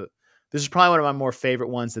this is probably one of my more favorite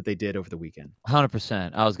ones that they did over the weekend.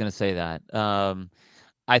 100%. I was going to say that.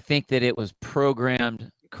 I think that it was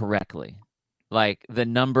programmed correctly. Like the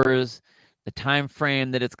numbers, the time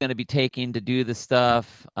frame that it's going to be taking to do the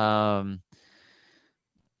stuff, the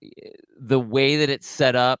way that it's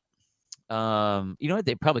set up. What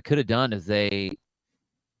they probably could have done is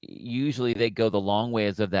usually they go the long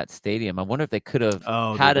ways of that stadium. I wonder if they could have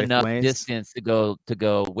had enough distance to go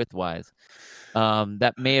widthwise.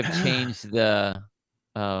 That may have changed the.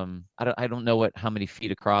 I don't know how many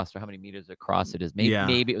feet across or how many meters across it is.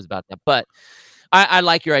 Maybe it was about that. But I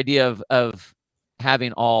like your idea of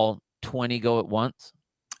having all 20 go at once.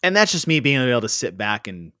 And that's just me being able to sit back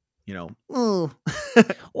and, well,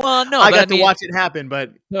 no, I got to watch it happen,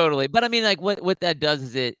 but totally. But I mean, like what that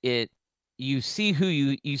does is you see who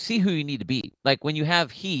you need to beat. Like when you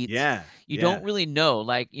have heat, you don't really know.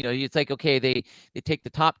 Like, it's like, okay, they take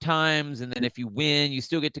the top times, and then if you win, you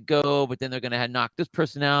still get to go, but then they're gonna knock this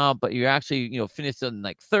person out, but you're actually, finished in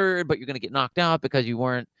like 3rd, but you're gonna get knocked out because you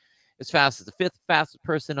weren't as fast as the 5th fastest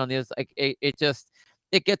person on the other. Like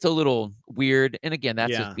it gets a little weird. And again,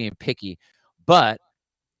 that's just being picky. But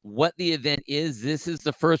what the event is, this is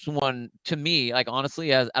the first one to me, like,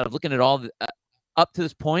 honestly, as out of looking at all up to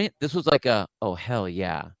this point, this was like oh, hell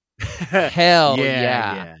yeah. Hell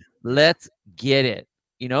yeah. Let's get it.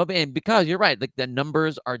 And because you're right, like the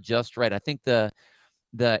numbers are just right. I think the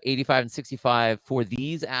 85 and 65 for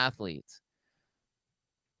these athletes,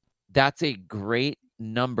 that's a great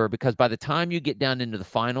number, because by the time you get down into the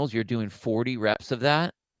finals, you're doing 40 reps of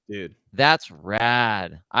that. Dude, that's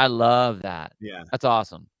rad. I love that. Yeah. That's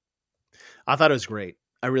awesome. I thought it was great.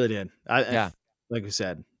 I really did. Like we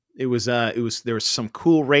said, there were some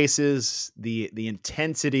cool races. The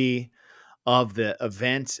intensity of the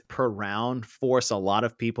event per round forced a lot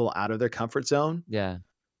of people out of their comfort zone. Yeah.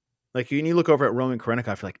 Like when you look over at Roman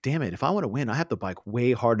Karenikov, you're like, damn it, if I want to win, I have to bike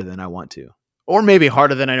way harder than I want to. Or maybe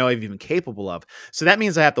harder than I know I'm even capable of. So that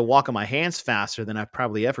means I have to walk on my hands faster than I've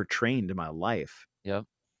probably ever trained in my life. Yep.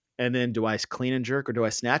 And then do I clean and jerk or do I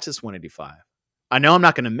snatch this 185? I know I'm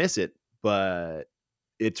not going to miss it, but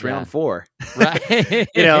it's round 4. Right.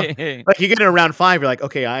 Like you get in round 5, you're like,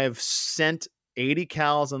 okay, I have sent 80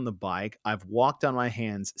 cals on the bike. I've walked on my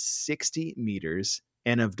hands 60 meters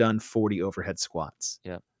and have done 40 overhead squats.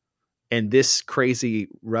 Yep. And this crazy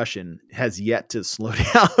Russian has yet to slow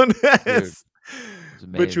down.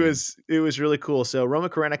 Which was really cool. So Roman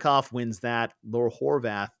Karenikov wins that. Laura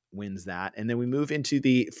Horvath wins that. And then we move into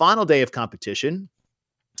the final day of competition.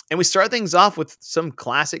 And we start things off with some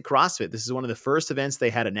classic CrossFit. This is one of the first events they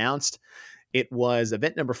had announced. It was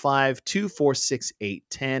event number 5, 2, 4, 6, 8,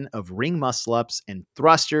 10 of ring muscle ups and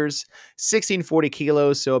thrusters, 1640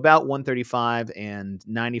 kilos. So about 135 and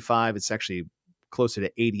 95. It's actually closer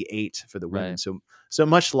to 88 for the women. Right. So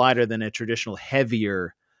much lighter than a traditional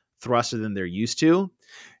heavier thruster than they're used to.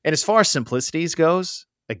 And as far as simplicities goes,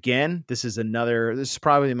 again, this is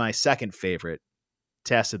probably my second favorite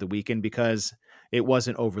test of the weekend because it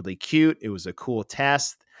wasn't overly cute. It was a cool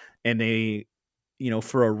test. And they,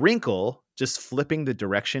 for a wrinkle, just flipping the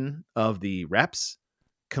direction of the reps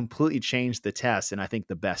completely changed the test. And I think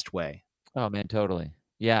the best way. Oh man, totally.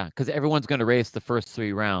 Yeah, because everyone's going to race the first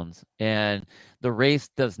 3 rounds, and the race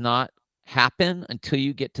does not happen until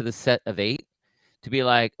you get to the set of 8 to be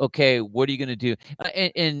like, okay, what are you going to do?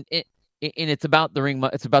 And it's about the ring.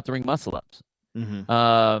 It's about the ring muscle ups,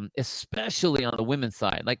 especially on the women's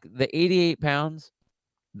side, like the 88 pounds,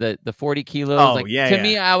 the 40 kilos. Oh, like yeah, to yeah.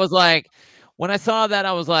 me, I was like, when I saw that,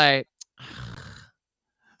 I was like.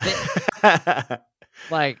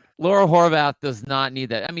 Like Laura Horvath does not need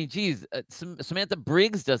that. I mean, geez, Samantha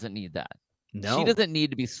Briggs doesn't need that. No. She doesn't need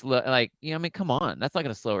to be slow. Like, I mean, come on, that's not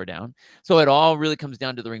going to slow her down. So it all really comes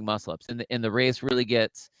down to the ring muscle ups, and the race really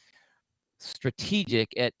gets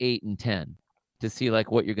strategic at 8 and 10 to see like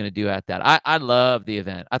what you're going to do at that. I love the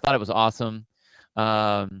event. I thought it was awesome.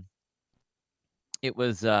 It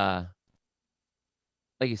was like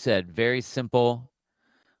you said, very simple.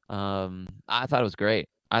 I thought it was great.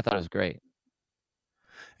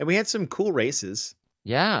 And we had some cool races.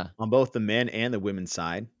 Yeah. On both the men and the women's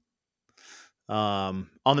side. On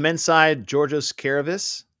the men's side, Georgios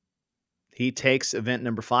Karavis, he takes event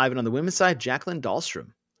number 5. And on the women's side, Jacqueline Dahlstrom.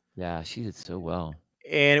 Yeah, she did so well.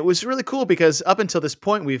 And it was really cool because up until this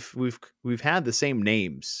point, we've had the same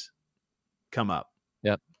names come up.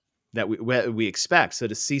 Yep. That we expect. So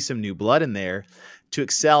to see some new blood in there, to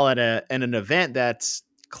excel at an event that's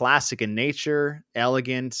classic in nature,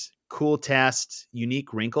 elegant, cool test,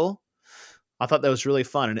 unique wrinkle, I thought that was really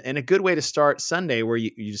fun and a good way to start Sunday, where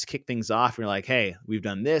you just kick things off. And you're like, hey, we've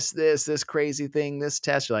done this crazy thing, this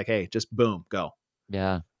test. You're like, hey, just boom, go.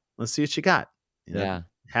 Yeah. Let's see what you got. Yeah.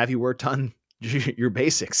 Have you worked on your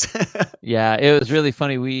basics? Yeah, it was really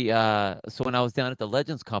funny. So when I was down at the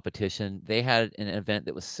Legends competition, they had an event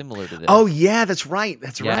that was similar to this. Oh yeah, that's right.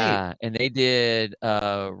 Right. Yeah, and they did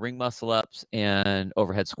ring muscle ups and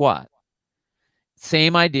overhead squat.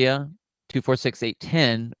 Same idea, 2, 4, 6, 8,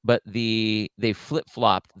 10, but they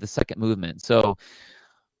flip-flopped the second movement. So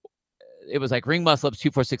it was like ring muscle ups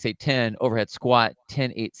 2, 4, 6, 8, 10, overhead squat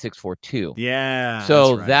 10, 8, 6, 4, 2. Yeah.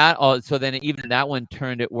 So so then even that one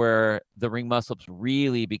turned it where the ring muscle ups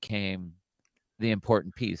really became the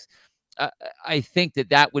important piece. I think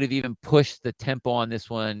that would have even pushed the tempo on this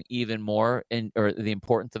one even more, or the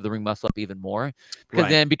importance of the ring muscle up even more, because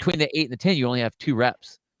then between the 8 and the 10, you only have 2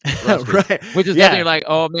 reps. Right. Which is then you're like,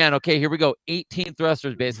 oh man, okay, here we go. 18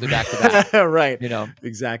 thrusters basically back to back. Right.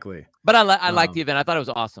 Exactly. But I liked the event. I thought it was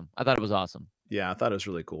awesome. Yeah, I thought it was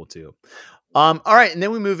really cool too. All right, and then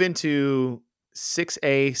we move into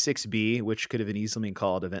 6A, 6B, which could have been easily been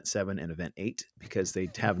called Event 7 and Event 8 because they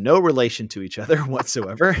have no relation to each other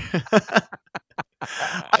whatsoever.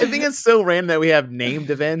 I think it's so random that we have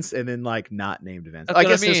named events and then like not named events. That's I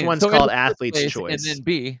guess this one's called Athlete's Choice. And then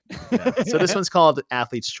B. Yeah. So this one's called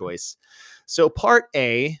Athlete's Choice. So part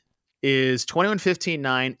A is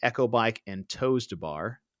 21:15.9 Echo Bike and Toes to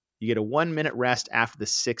Bar. You get a 1 minute rest after the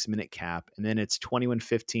 6 minute cap, and then it's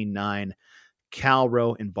 21:15.9 cow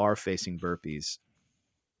row and bar facing burpees.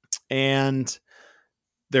 And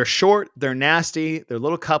they're short, they're nasty, they're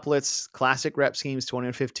little couplets, classic rep schemes,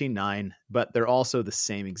 21:15.9, but they're also the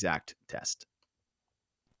same exact test.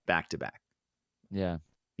 Back to back. Yeah.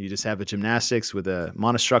 You just have a gymnastics with a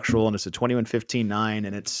monostructural, and it's a 21:15.9,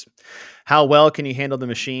 and it's how well can you handle the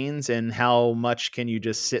machines and how much can you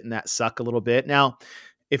just sit in that suck a little bit. Now,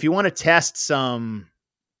 if you want to test some,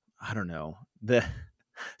 I don't know, the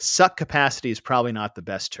suck capacity is probably not the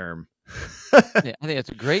best term. Yeah, I think it's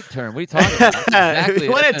a great term. What are you talking about? Exactly. If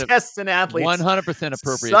you want to test an athlete's 100%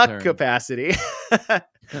 appropriate suck term. capacity,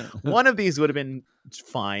 one of these would have been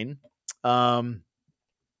fine. I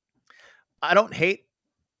don't hate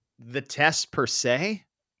the test per se,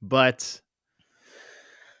 but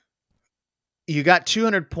you got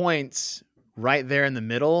 200 points right there in the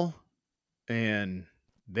middle, and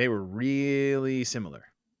they were really similar.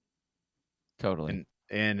 Totally.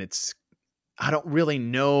 And it's, I don't really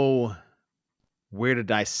know where to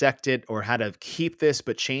dissect it or how to keep this,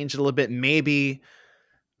 but change it a little bit. Maybe,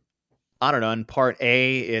 I don't know, in part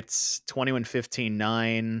A, it's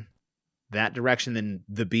 21:15.9, that direction. Then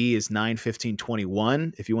the B is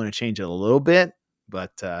 9:15.21, if you want to change it a little bit.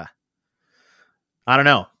 But I don't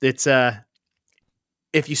know. It's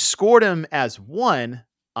if you scored them as one,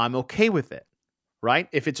 I'm okay with it, right?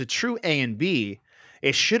 If it's a true A and B,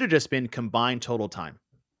 it should have just been combined total time.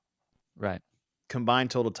 Right.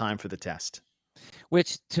 combined total time for the test.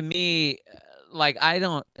 Which to me, like I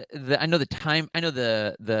know the time. I know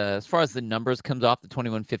the as far as the numbers comes off the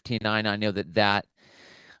 21:59. I know that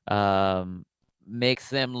makes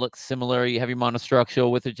them look similar. You have your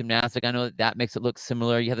monostructural with the gymnastic. I know that makes it look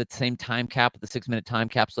similar. You have the same time cap with the 6-minute time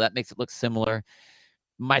cap, so that makes it look similar.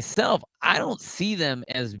 Myself, I don't see them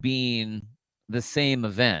as being the same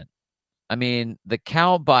event. I mean, the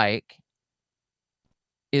cow bike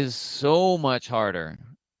is so much harder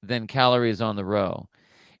than calories on the row.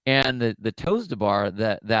 And the toes to bar,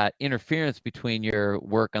 that interference between your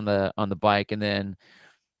work on the bike and then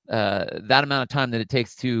that amount of time that it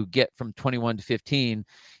takes to get from 21 to 15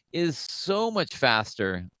 is so much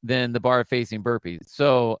faster than the bar facing burpees.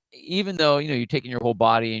 So even though you're taking your whole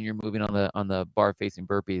body and you're moving on the bar facing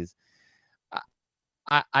burpees,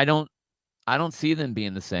 I don't see them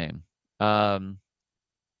being the same.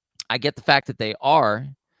 I get the fact that they are,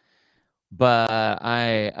 but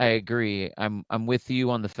I agree. I'm with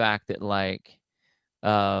you on the fact that like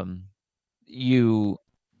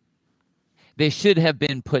they should have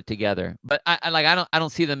been put together, but I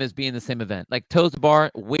don't see them as being the same event. Like toes to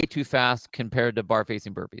bar, way too fast compared to bar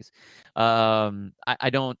facing burpees. I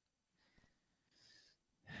don't.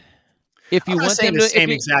 If you I'm not want saying them the to, if same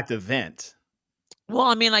you, exact event. well,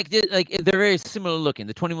 I mean, like they're very similar looking.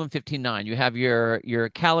 The 21:59, you have your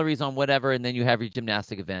calories on whatever, and then you have your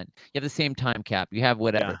gymnastic event. You have the same time cap. You have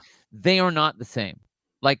whatever. Yeah. They are not the same.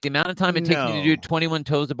 Like the amount of time it takes me to do No. 21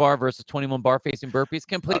 toes to bar versus 21 bar facing burpees,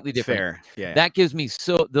 completely different. Fair. Yeah. That gives me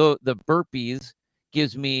the burpees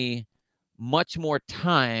gives me much more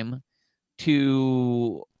time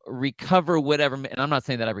to recover whatever. And I'm not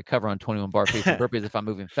saying that I recover on 21 bar facing burpees if I'm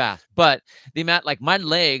moving fast, but the amount, like my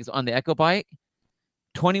legs on the Echo bike,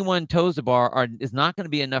 21 toes to bar is not going to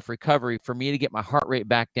be enough recovery for me to get my heart rate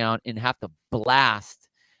back down and have to blast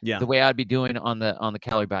the way I'd be doing on the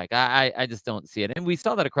calorie bike. I just don't see it. And we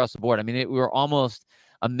saw that across the board. I mean, we were almost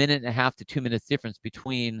a minute and a half to 2 minutes difference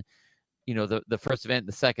between, the first event and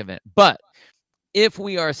the second event. But if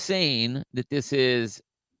we are saying that this is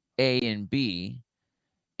A and B,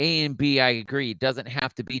 I agree, doesn't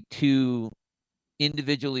have to be two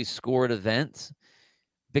individually scored events,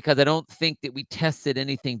 because I don't think that we tested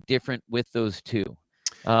anything different with those two.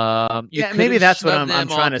 Maybe that's what I'm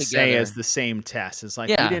trying to say together as the same test. It's like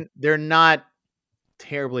Yeah. they're not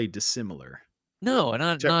terribly dissimilar No, to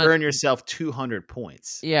not. earn yourself 200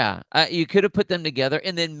 points. Yeah, you could have put them together,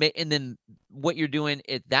 and then what you're doing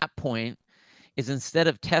at that point is, instead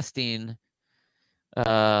of testing, like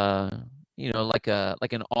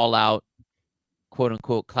an all-out, quote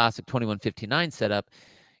unquote, classic 21:59 setup,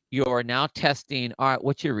 you're now testing, all right,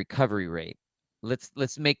 what's your recovery rate?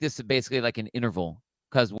 Let's make this basically like an interval,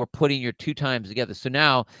 because we're putting your two times together. So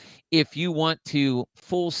now, if you want to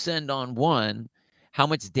full send on one, how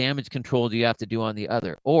much damage control do you have to do on the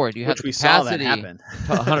other? Or do you have the Which we saw that capacity? happen.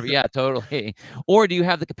 100, yeah, totally. Or do you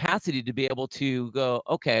have the capacity to be able to go,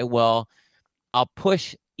 okay, well, I'll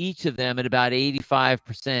push each of them at about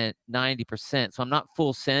 85%, 90%. So I'm not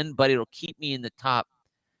full send, but it'll keep me in the top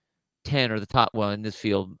 10 or the top, well, in this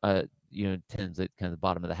field, 10's at kind of the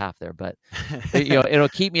bottom of the half there, but it'll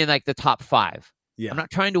keep me in like the top 5. Yeah. I'm not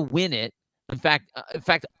trying to win it. In fact,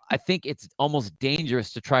 I think it's almost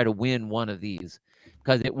dangerous to try to win one of these,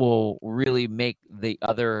 because it will really make the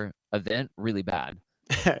other event really bad.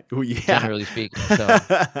 Well, yeah. Generally speaking. So,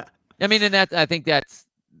 I mean, and I think that's,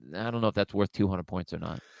 I don't know if that's worth 200 points or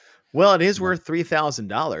not. Well, it is worth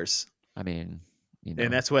 $3,000. I mean,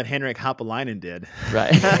 and that's what Henrik Haapalainen did.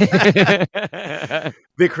 Right.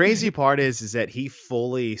 The crazy part is that he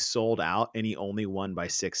fully sold out, and he only won by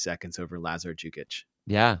 6 seconds over Lazar Jukic.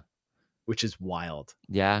 Yeah. Which is wild.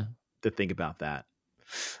 Yeah. To think about that.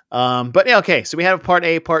 But yeah, okay. So we have part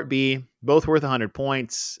A, part B, both worth 100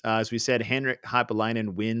 points. As we said, Henrik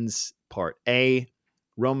Haapalainen wins part A.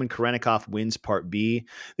 Roman Karenikov wins part B.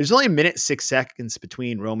 There's only a minute 6 seconds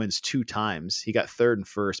between Roman's two times. He got third and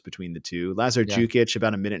first between the two. Lazar Jukic,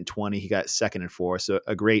 about a minute and 20. He got second and fourth. So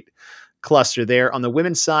a great cluster there. On the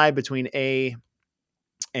women's side, between A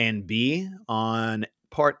and B, on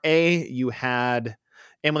part A, you had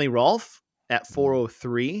Emily Rolfe at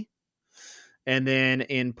 4:03. And then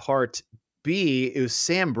in part B, it was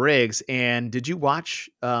Sam Briggs. And did you watch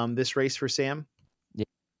this race for Sam? Yeah.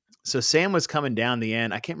 So Sam was coming down the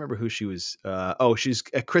end. I can't remember who she was. She's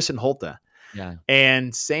Kristen Holta. Yeah.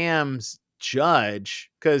 And Sam's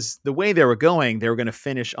judge, because the way they were going to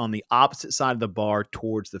finish on the opposite side of the bar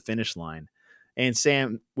towards the finish line. And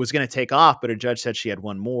Sam was going to take off, but her judge said she had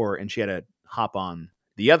one more, and she had to hop on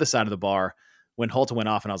the other side of the bar when Holta went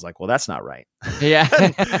off. And I was like, well, that's not right.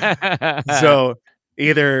 Yeah. So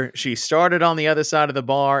Either she started on the other side of the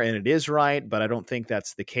bar and it is right, but I don't think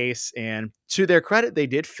that's the case. And to their credit, they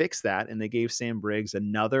did fix that and they gave Sam Briggs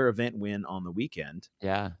another event win on the weekend,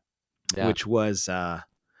 Yeah. Yeah. which was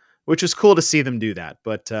cool to see them do that.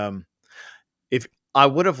 But if I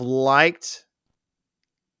would have liked,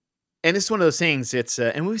 and it's one of those things, it's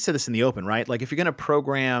and we've said this in the open, right? Like if you're going to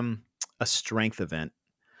program a strength event,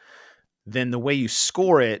 then the way you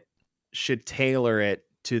score it should tailor it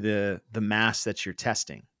to the mass that you're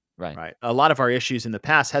testing. Right. Right. A lot of our issues in the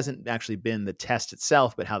past hasn't actually been the test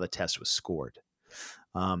itself, but how the test was scored.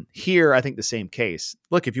 Here, I think the same case.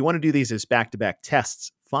 Look, if you want to do these as back-to-back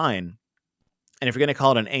tests, fine. And if you're going to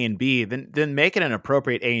call it an A and B, then make it an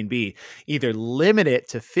appropriate A and B. Either limit it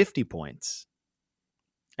to 50 points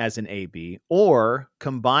as an A-B, or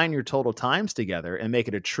combine your total times together and make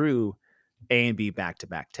it a true A and B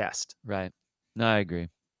back-to-back test. Right. No, I agree.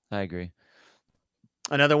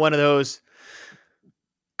 Another one of those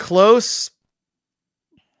close,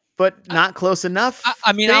 but not close enough.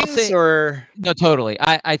 I mean, I'll things, say or no, totally.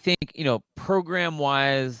 I think, program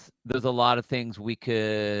wise, there's a lot of things we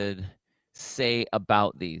could say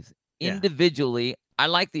about these. Yeah. Individually, I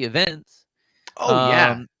like the events. Oh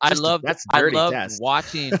yeah, I loved test.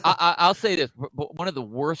 watching. I'll say this: one of the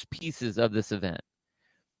worst pieces of this event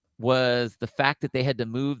was the fact that they had to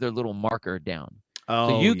move their little marker down.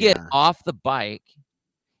 So you get off the bike,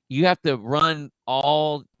 you have to run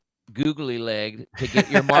all googly legged to get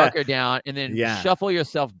your marker down, and then shuffle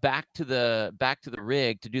yourself back to the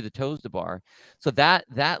rig to do the toes to bar. So that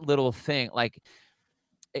little thing, like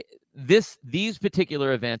these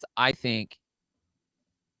particular events, I think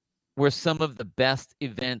were some of the best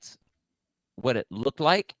events. What it looked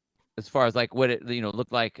like, as far as like what it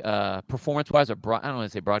looked like performance wise, or I don't want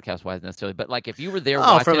to say broadcast wise necessarily, but like if you were there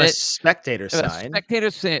watching from a it, spectator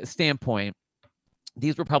side, standpoint,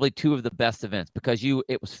 these were probably two of the best events because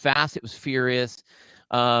it was fast, it was furious.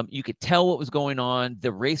 You could tell what was going on.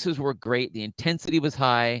 The races were great. The intensity was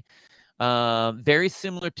high. Very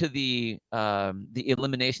similar to the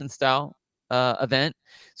elimination style event.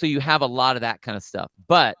 So you have a lot of that kind of stuff.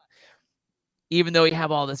 But even though you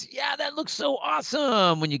have all this, that looks so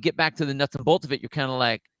awesome. When you get back to the nuts and bolts of it, you're kind of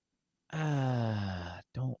like,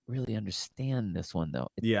 don't really understand this one though.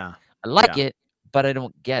 I like it, but I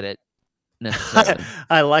don't get it necessarily.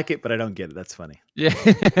 I like it, but I don't get it. That's funny. Yeah.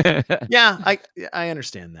 I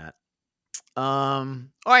understand that. All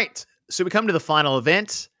right. So we come to the final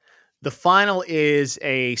event. The final is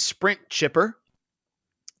a sprint chipper,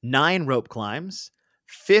 9 rope climbs,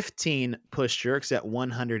 15 push jerks at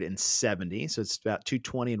 170. So it's about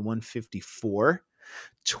 220 and 154.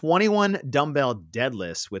 21 dumbbell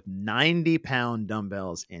deadlifts with 90-pound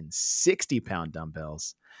dumbbells and 60-pound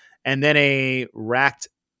dumbbells. And then a racked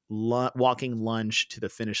walking lunge to the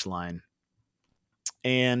finish line.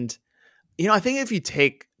 And, I think if you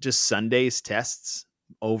take just Sunday's tests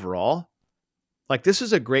overall, like this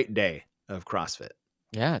was a great day of CrossFit.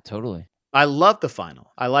 Yeah, totally. I love the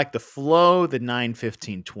final. I like the flow, the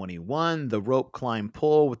 9-15-21, the rope climb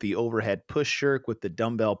pull with the overhead push jerk with the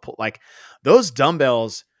dumbbell pull. Like those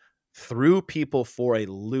dumbbells threw people for a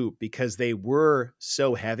loop because they were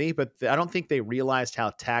so heavy, but I don't think they realized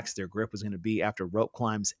how taxed their grip was going to be after rope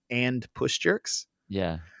climbs and push jerks.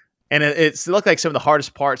 Yeah. And it looked like some of the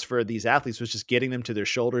hardest parts for these athletes was just getting them to their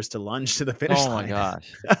shoulders to lunge to the finish line. Oh my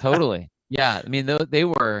gosh. Totally. Yeah. I mean, they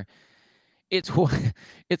were, it's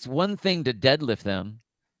one thing to deadlift them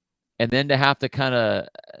and then to have to kind of,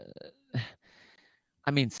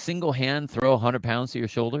 single hand throw 100 pounds to your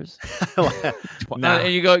shoulders.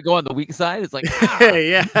 And you go on the weak side. It's like,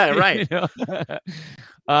 yeah, right.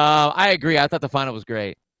 I agree. I thought the final was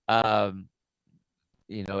great. As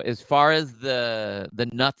far as the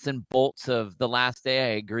nuts and bolts of the last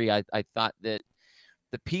day, I agree. I thought that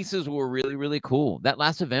the pieces were really, really cool. That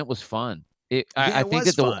last event was fun. I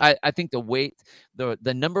think the weight,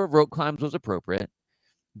 the number of rope climbs was appropriate.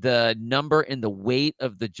 The number and the weight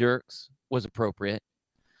of the jerks was appropriate,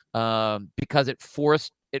 because it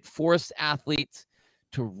forced athletes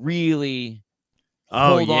to really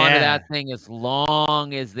hold on to that thing as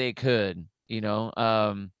long as they could.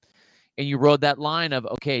 And you rode that line of,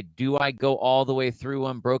 okay, do I go all the way through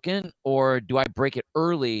unbroken, or do I break it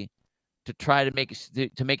early to try to make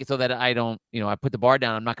it so that I don't, I put the bar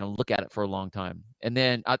down, I'm not going to look at it for a long time. And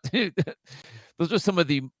then those are some of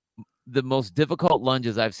the most difficult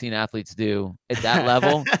lunges I've seen athletes do at that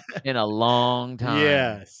level in a long time.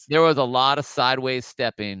 Yes. There was a lot of sideways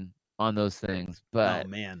stepping on those things, but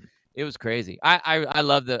it was crazy. I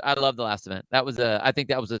love the last event. I think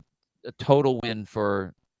that was a total win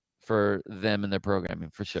for them and their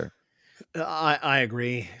programming, for sure. I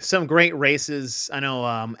agree. Some great races. I know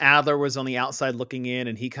Adler was on the outside looking in,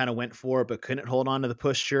 and he kind of went for it, but couldn't hold on to the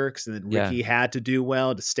push jerks. And then Yeah. Ricky had to do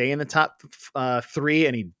well to stay in the top three,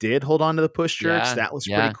 and he did hold on to the push jerks. Yeah. That was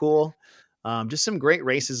pretty Yeah. cool. Just some great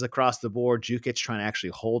races across the board. Jukic trying to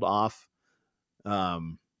actually hold off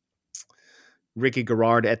um, Ricky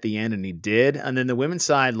Garrard at the end, and he did. And then the women's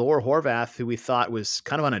side, Laura Horvath, who we thought was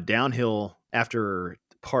kind of on a downhill after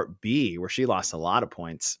Part B, where she lost a lot of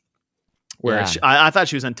points. Where Yeah. I thought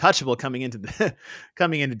she was untouchable coming into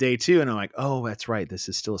coming into day two, and I'm like, oh, that's right, this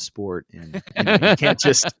is still a sport, and you can't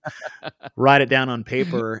just write it down on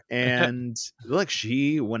paper. And look,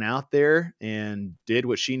 she went out there and did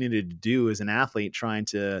what she needed to do as an athlete, trying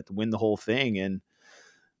to win the whole thing, and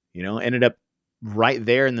ended up right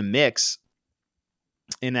there in the mix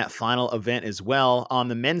in that final event as well. On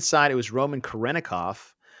the men's side, it was Roman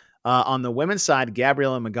Karenikov. On the women's side,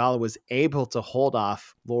 Gabriela Magala was able to hold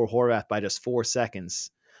off Laura Horvath by just 4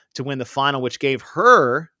 seconds to win the final, which gave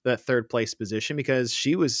her that third place position because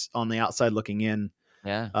she was on the outside looking in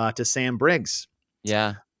Yeah. to Sam Briggs.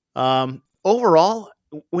 Yeah. Overall,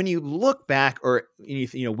 when you look back, or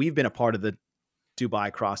we've been a part of the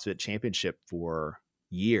Dubai CrossFit Championship for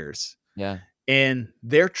years. Yeah. And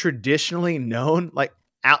they're traditionally known, like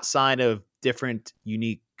outside of different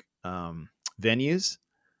unique venues,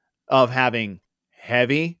 of having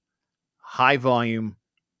heavy, high volume,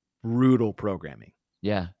 brutal programming.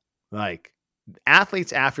 Yeah. Like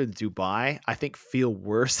athletes after the Dubai, I think, feel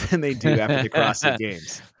worse than they do after the CrossFit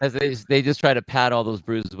Games. As they just try to pad all those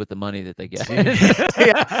bruises with the money that they get.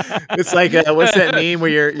 Yeah, it's like what's that meme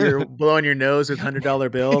where you're blowing your nose with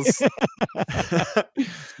 $100 bills?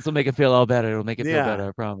 This will make it feel all better. It'll make it feel better. Yeah.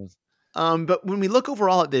 I promise. But when we look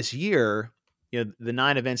overall at this year, the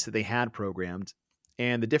 9 events that they had programmed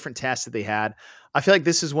and the different tests that they had, I feel like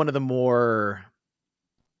this is one of the more,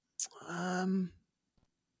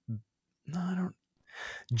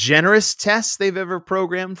 generous tests they've ever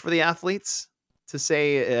programmed for the athletes. To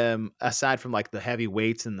say, aside from like the heavy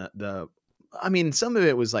weights and I mean, some of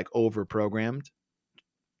it was like over programmed,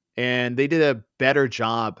 and they did a better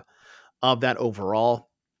job of that overall.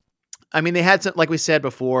 I mean, they had some, like we said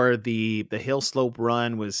before, the hill slope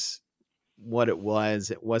run was what it was.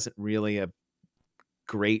 It wasn't really a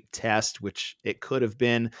great test, which it could have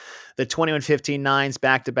been. The 21:15.9s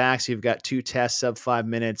back to back. So you've got 2 tests sub 5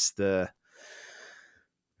 minutes. The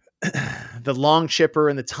long chipper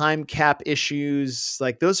and the time cap issues,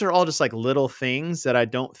 like those are all just like little things that I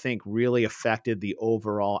don't think really affected the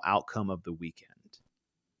overall outcome of the weekend.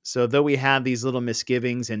 So though we had these little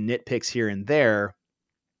misgivings and nitpicks here and there,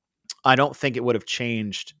 I don't think it would have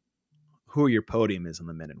changed who your podium is on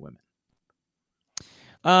the men and women.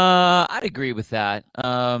 I'd agree with that.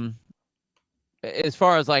 As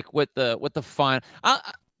far as like what the fun,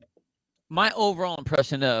 my overall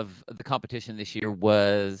impression of the competition this year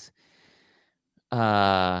was,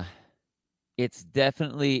 it's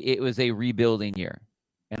definitely, it was a rebuilding year,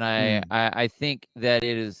 and I think that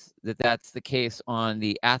that's the case on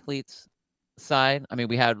the athletes side. I mean,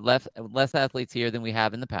 we had less athletes here than we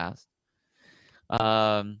have in the past.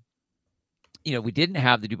 We didn't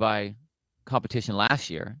have the Dubai competition last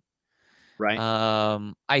year. Right.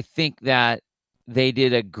 I think that they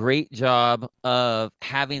did a great job of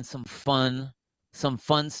having some fun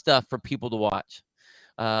stuff for people to watch.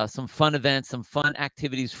 Some fun events, some fun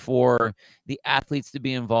activities for the athletes to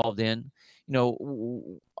be involved in. As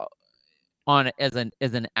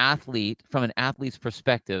an athlete, from an athlete's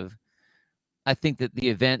perspective, I think that the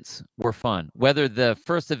events were fun. Whether the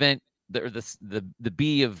first event, the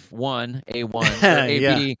B of one, A1 or AB,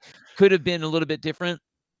 Yeah. could have been a little bit different.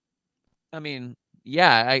 I mean,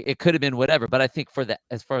 yeah, it could have been whatever, but I think from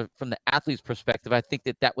the athlete's perspective, I think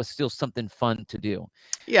that was still something fun to do.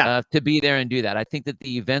 Yeah. To be there and do that. I think that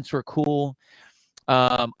the events were cool.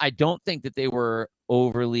 I don't think that they were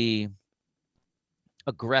overly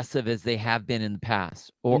aggressive as they have been in the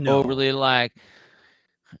past, or overly like,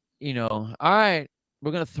 all right,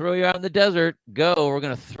 we're going to throw you out in the desert, go. We're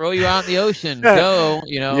going to throw you out in the ocean, go,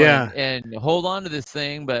 Yeah. and hold on to this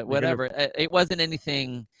thing, but whatever. It wasn't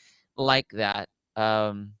anything like that.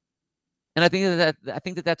 And I think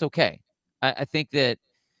that that's okay. I think that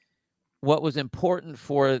what was important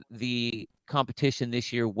for the competition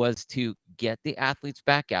this year was to get the athletes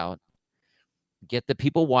back out, get the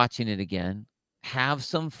people watching it again, have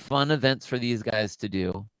some fun events for these guys to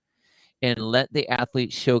do, and let the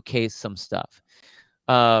athletes showcase some stuff.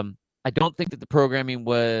 I don't think that the programming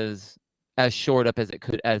was as short up as it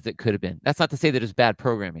could have been. That's not to say that it's bad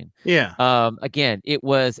programming. Yeah. Again, it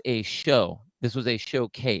was a show. This was a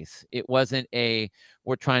showcase. It wasn't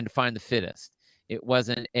we're trying to find the fittest. It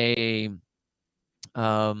wasn't a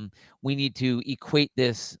we need to equate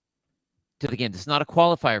this to the games. It's not a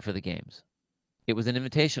qualifier for the games. It was an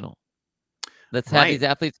invitational. Let's have these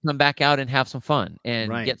athletes come back out and have some fun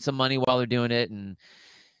and get some money while they're doing it and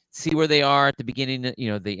see where they are at the beginning,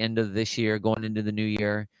 the end of this year, going into the new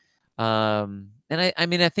year. And I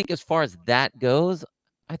mean, I think as far as that goes,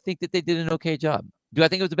 I think that they did an okay job. Do I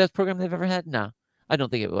think it was the best program they've ever had? No, I don't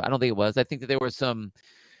think it was. I think that there were some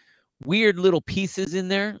weird little pieces in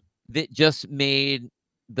there that just made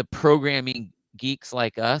the programming geeks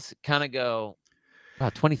like us kind of go, wow,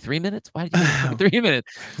 23 minutes? Why did you give 23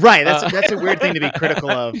 minutes? Right. That's a weird thing to be critical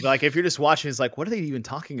of. Like, if you're just watching, it's like, what are they even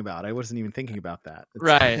talking about? I wasn't even thinking about that.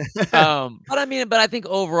 Right. But I think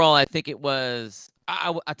overall, I think it was,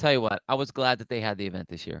 I tell you what, I was glad that they had the event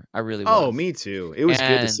this year. I really was. Oh, me too. It was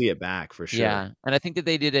good to see it back for sure. Yeah. And I think that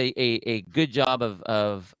they did a good job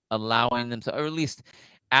of allowing themselves, or at least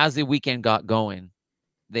as the weekend got going,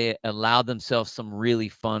 they allowed themselves some really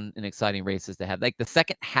fun and exciting races to have. Like the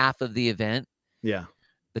second half of the event. Yeah.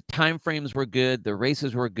 The time frames were good. The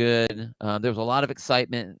races were good. There was a lot of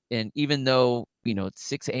excitement. And even though,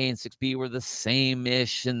 6A and 6B were the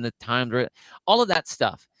same-ish and the times were all of that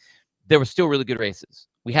stuff, there were still really good races.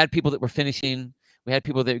 We had people that were finishing. We had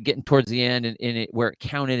people that were getting towards the end and where it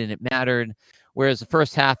counted and it mattered. Whereas the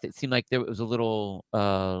first half, it seemed like there was a little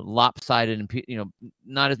lopsided and,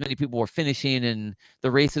 not as many people were finishing and the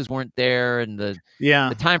races weren't there and the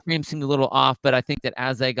time frame seemed a little off. But I think that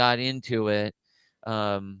as they got into it,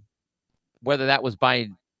 whether that was by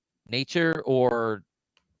nature or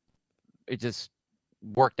it just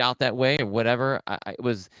worked out that way or whatever, it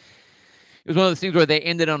was one of those things where they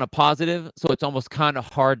ended on a positive, so it's almost kind of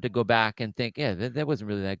hard to go back and think, yeah, that wasn't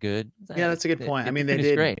really that good. Yeah, that's a good point. I mean, they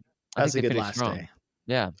did great. That was a good last day.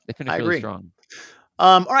 Yeah, they finished really strong.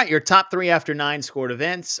 All right, your top 3 after 9 scored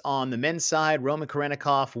events. On the men's side, Roman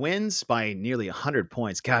Karenikov wins by nearly 100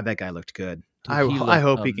 points. God, that guy looked good. Dude, I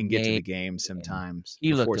hope he can get to the game sometimes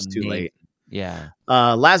before it's too late. Yeah.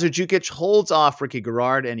 Lazar Jukic holds off Ricky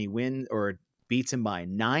Garard and he beats him by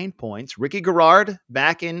 9 points. Ricky Garard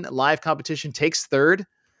back in live competition takes third.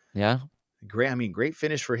 Yeah. Great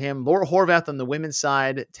finish for him. Laura Horvath on the women's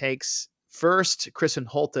side takes first. Kristen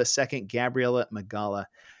Holta second. Gabriela Magala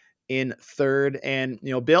in third. And,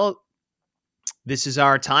 Bill, this is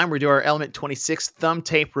our time. We do our Element 26 thumb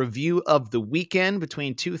tape review of the weekend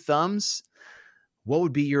between two thumbs. What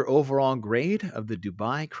would be your overall grade of the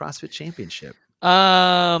Dubai CrossFit Championship?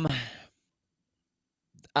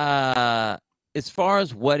 As far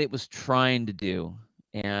as what it was trying to do,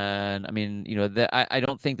 and I mean, I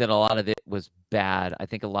don't think that a lot of it was bad. I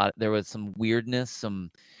think there was some weirdness,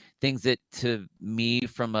 some things that to me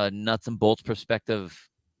from a nuts and bolts perspective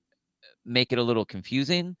make it a little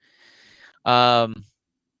confusing. But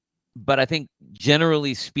I think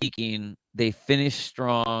generally speaking, they finished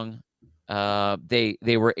strong. They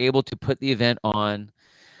were able to put the event on.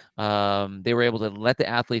 They were able to let the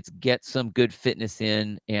athletes get some good fitness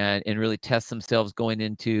in and really test themselves going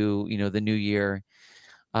into, the new year.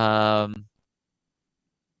 And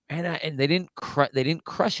they didn't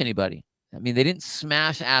crush anybody. I mean, they didn't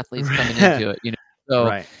smash athletes coming into it, So,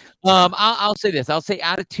 right. I'll say this. I'll say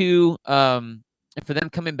out of 2, for them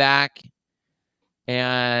coming back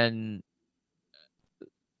and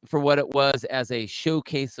for what it was as a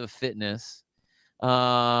showcase of fitness,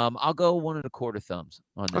 I'll go 1 1/4 thumbs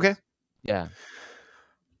on this. Okay. Yeah.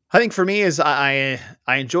 I think for me is I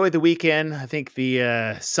enjoyed the weekend. I think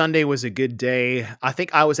the Sunday was a good day. I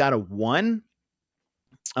think I was out of 1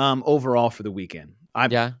 overall for the weekend.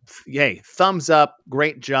 Yay, thumbs up,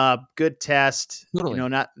 great job, good test. Totally.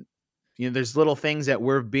 There's little things that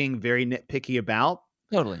we're being very nitpicky about.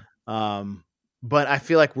 Totally. But I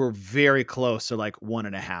feel like we're very close to like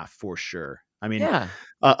 1.5 for sure. I mean,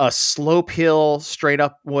 a slope hill straight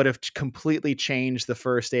up would have completely changed the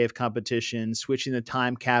first day of competition, switching the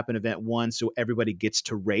time cap in event 1 so everybody gets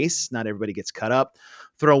to race, not everybody gets cut up.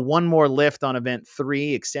 Throw 1 more lift on event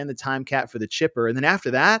 3, extend the time cap for the chipper. And then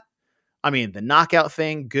after that, I mean, the knockout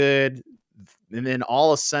thing, good. And then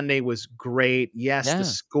all of Sunday was great. Yes, the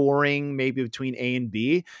scoring maybe between A and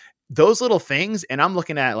B. Those little things, and I'm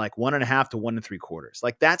looking at like 1.5 to 1 3/4.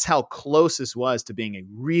 Like that's how close this was to being a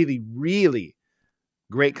really, really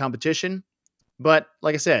great competition. But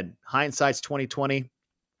like I said, hindsight's 2020.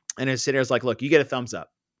 And as sit there, it's like, look, you get a thumbs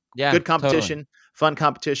up. Yeah, good competition, fun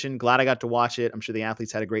competition. Glad I got to watch it. I'm sure the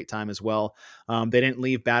athletes had a great time as well. They didn't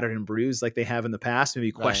leave battered and bruised like they have in the past,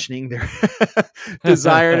 maybe questioning their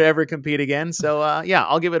desire to ever compete again. So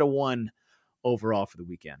I'll give it a 1 overall for the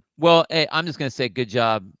weekend. Well, hey, I'm just going to say good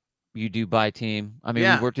job You do buy team. I mean, we've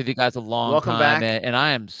Yeah. worked with you guys a long Welcome time, back. and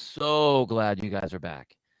I am so glad you guys are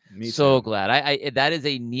back. Me So too. glad. That is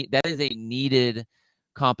a needed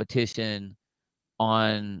competition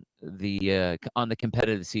on the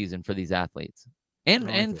competitive season for these athletes, I and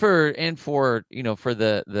like it. for for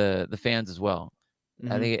the fans as well.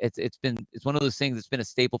 I Mhm. think it's one of those things that's been a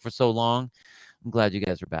staple for so long. I'm glad you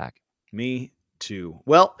guys are back. Me too.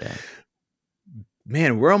 Well, Yeah,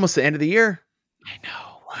 man, we're almost the end of the year. I know.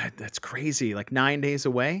 What? That's crazy. Like 9 days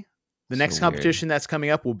away. The So next weird. competition that's coming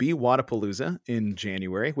up will be Wadapalooza in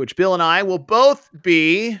January, which Bill and I will both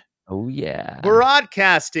be Oh yeah,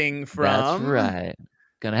 broadcasting that's from. right.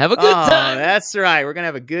 Gonna have a good Oh, time. that's right. We're going to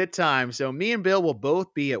have a good time. So, me and Bill will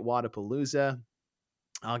both be at Wadapalooza.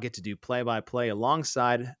 I'll get to do play by play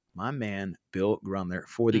alongside my man, Bill Grumler,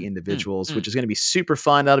 for the Mm, mm, individuals, mm. which is going to be super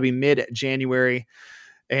fun. That'll be mid January.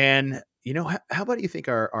 And, how about you think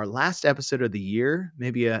our last episode of the year,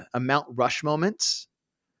 maybe a Mount Rush moments,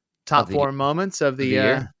 Of top the four moments of of the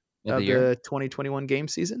year of the of year. the 2021 game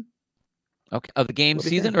season? Okay, of the game What do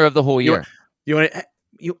you season think? or of the whole You want year?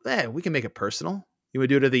 you want we can make it personal. You would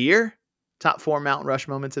do it of the year? Top 4 Mount Rush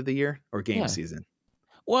moments of the year or game Yeah. season?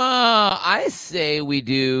 Well, I say we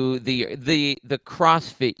do the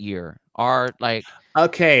CrossFit year. Our like,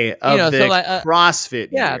 Okay, of so the like CrossFit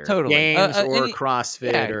yeah, year, totally. games or Any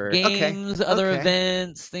CrossFit yeah, or okay, games, other okay.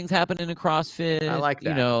 events, things happening in I CrossFit, like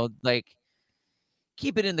that. like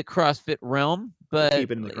keep it in the CrossFit realm, We'll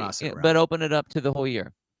keep it in the CrossFit but realm. open it up to the whole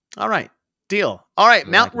year. All right. Deal. All right, I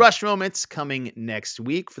Mount like it. Rush moments coming next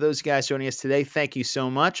week. For those guys joining us today, thank you so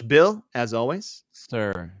much. Bill, as always.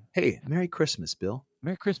 Sir. Hey, Merry Christmas, Bill.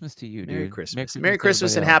 Merry Christmas to you, Merry dude. Merry Christmas. Merry Christmas to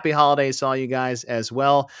Christmas everybody and else. happy holidays to all you guys as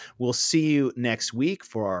well. We'll see you next week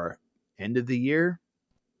for our end of the year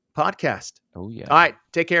podcast. Oh yeah. All right.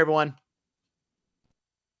 Take care, everyone.